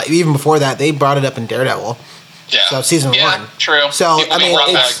Fist. No, even before that, they brought it up in Daredevil. Yeah. So season 1. Yeah, true. So people I mean,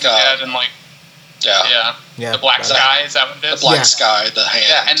 it's and like, yeah. The Black Sky, is that what it is? The Black Sky, the hand.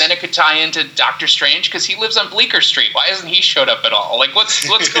 Yeah, and then it could tie into Doctor Strange because he lives on Bleecker Street. Why hasn't he showed up at all? Like, what's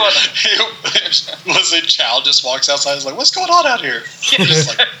going on? Was it Chow just walks outside and is like, what's going on out here? Yeah,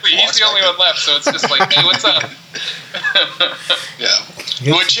 just, like, he's the only one left, so it's just like, hey, what's up? Yeah.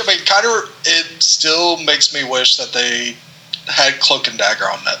 Which, I mean, kind of, it still makes me wish that they had Cloak and Dagger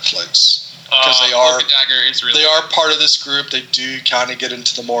on Netflix. Because Cloak and Dagger is really they are part of this group. They do kind of get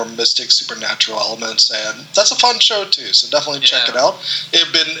into the more mystic, supernatural elements, and that's a fun show too. So definitely check it out.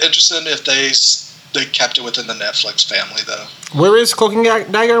 It'd been interesting if they kept it within the Netflix family, though. Where is Cloak and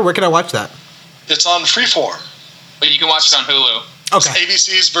Dagger? Where can I watch that? It's on Freeform. But you can watch it on Hulu. Okay. It's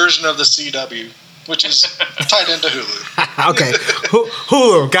ABC's version of the CW, which is tied into Hulu. Okay.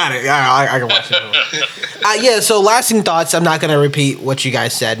 Hulu. Got it. I can watch it. Yeah, so lasting thoughts. I'm not going to repeat what you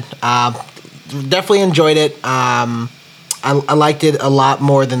guys said. Definitely enjoyed it. I liked it a lot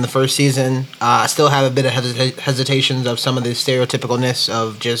more than the first season. I still have a bit of hesitations of some of the stereotypicalness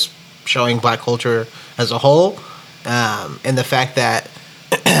of just showing black culture as a whole. And the fact that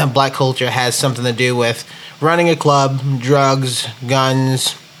black culture has something to do with running a club, drugs,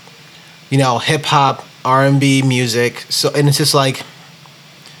 guns, hip hop, R&B music. So, and it's just like,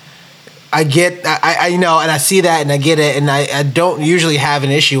 I get, and I see that and I get it, and I don't usually have an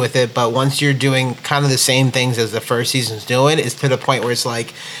issue with it, but once you're doing kind of the same things as the first season's doing, it's to the point where it's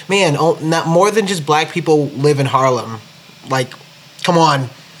like, man, not more than just black people live in Harlem. Like, come on.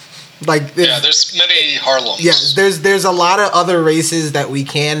 Like, there's many Harlems. Yeah, there's a lot of other races that we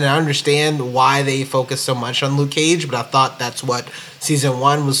can, and I understand why they focus so much on Luke Cage, but I thought that's what season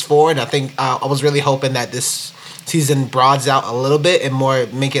 1 was for, and I think I was really hoping that this season broadens out a little bit and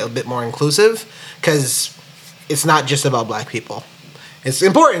make it a bit more inclusive, because it's not just about black people. It's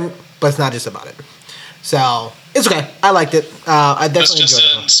important, but it's not just about it. So it's okay. I liked it. I definitely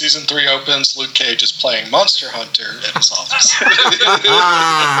enjoyed it. Season 3 opens. Luke Cage is playing Monster Hunter in his office.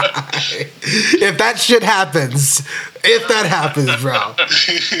 If that shit happens, bro,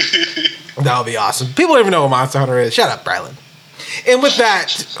 that'll be awesome. People don't even know what Monster Hunter is. Shut up, Brylan. And with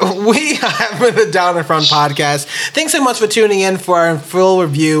that, we have been the Down in Front podcast. Thanks so much for tuning in for our full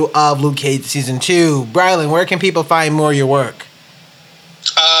review of Luke Cage Season 2. Brylan, where can people find more of your work?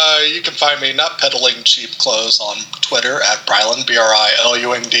 You can find me not peddling cheap clothes on Twitter at Bryland,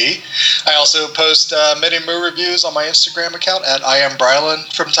 Brilund. I also post many movie reviews on my Instagram account at I am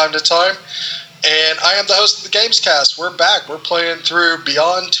Bryland from time to time. And I am the host of the Gamescast. We're back. We're playing through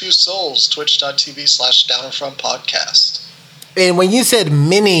Beyond Two Souls, twitch.tv/Down-in-Front-Podcast. And when you said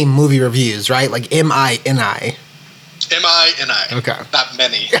mini movie reviews, right? Like M-I-N-I. M-I-N-I. Okay. Not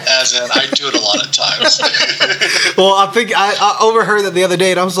many, as in I do it a lot of times. Well, I think I overheard that the other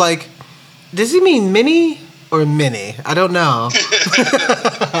day, and I was like, does he mean mini or mini? I don't know.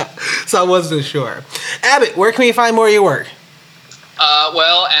 So I wasn't sure. Abbott, where can we find more of your work?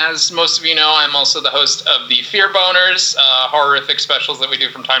 Well, as most of you know, I'm also the host of the Fear Boners, horrific specials that we do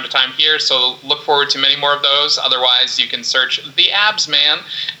from time to time here, so look forward to many more of those. Otherwise, you can search The Abs Man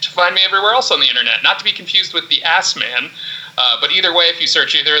to find me everywhere else on the internet. Not to be confused with The Ass Man, but either way, if you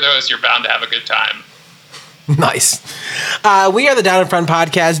search either of those, you're bound to have a good time. Nice. We are the Down in Front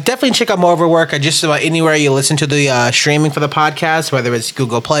Podcast. Definitely check out more of our work at just about anywhere you listen to the streaming for the podcast, whether it's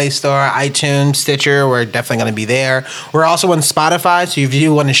Google Play Store, iTunes, Stitcher. We're definitely going to be there. We're also on Spotify, so if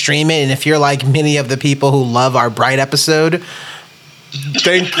you want to stream it, and if you're like many of the people who love our Bright episode,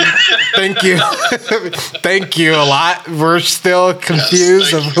 thank you. Thank you a lot. We're still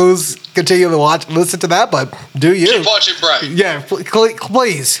confused of who's continuing to listen to that, but do you. Keep watching Bright. Yeah,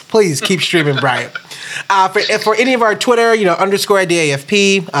 please keep streaming Bright. For any of our Twitter,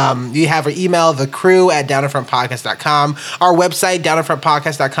 _IDAFP, you have our email, thecrew@downinfrontpodcast.com. Our website,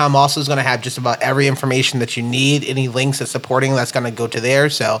 downinfrontpodcast.com, also is going to have just about every information that you need. Any links that's supporting that's going to go to there.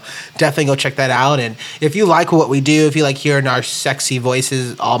 So definitely go check that out. And if you like what we do, if you like hearing our sexy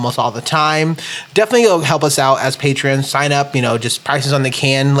voices almost all the time, definitely go help us out as patrons. Sign up, just prices on the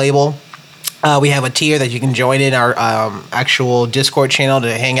can label. We have a tier that you can join in our actual Discord channel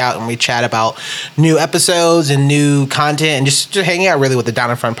to hang out and we chat about new episodes and new content and just hang out really with the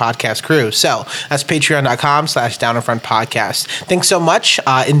Down in Front Podcast crew. So that's patreon.com/Down in Front Podcast. Thanks so much.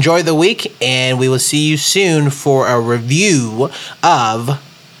 Enjoy the week, and we will see you soon for a review of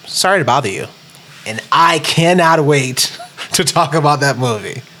Sorry to Bother You. And I cannot wait to talk about that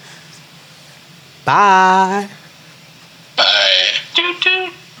movie. Bye. Bye.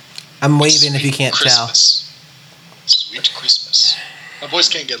 I'm waving if you can't tell. Sweet Christmas. My voice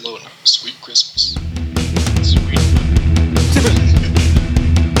can't get low enough. Sweet Christmas.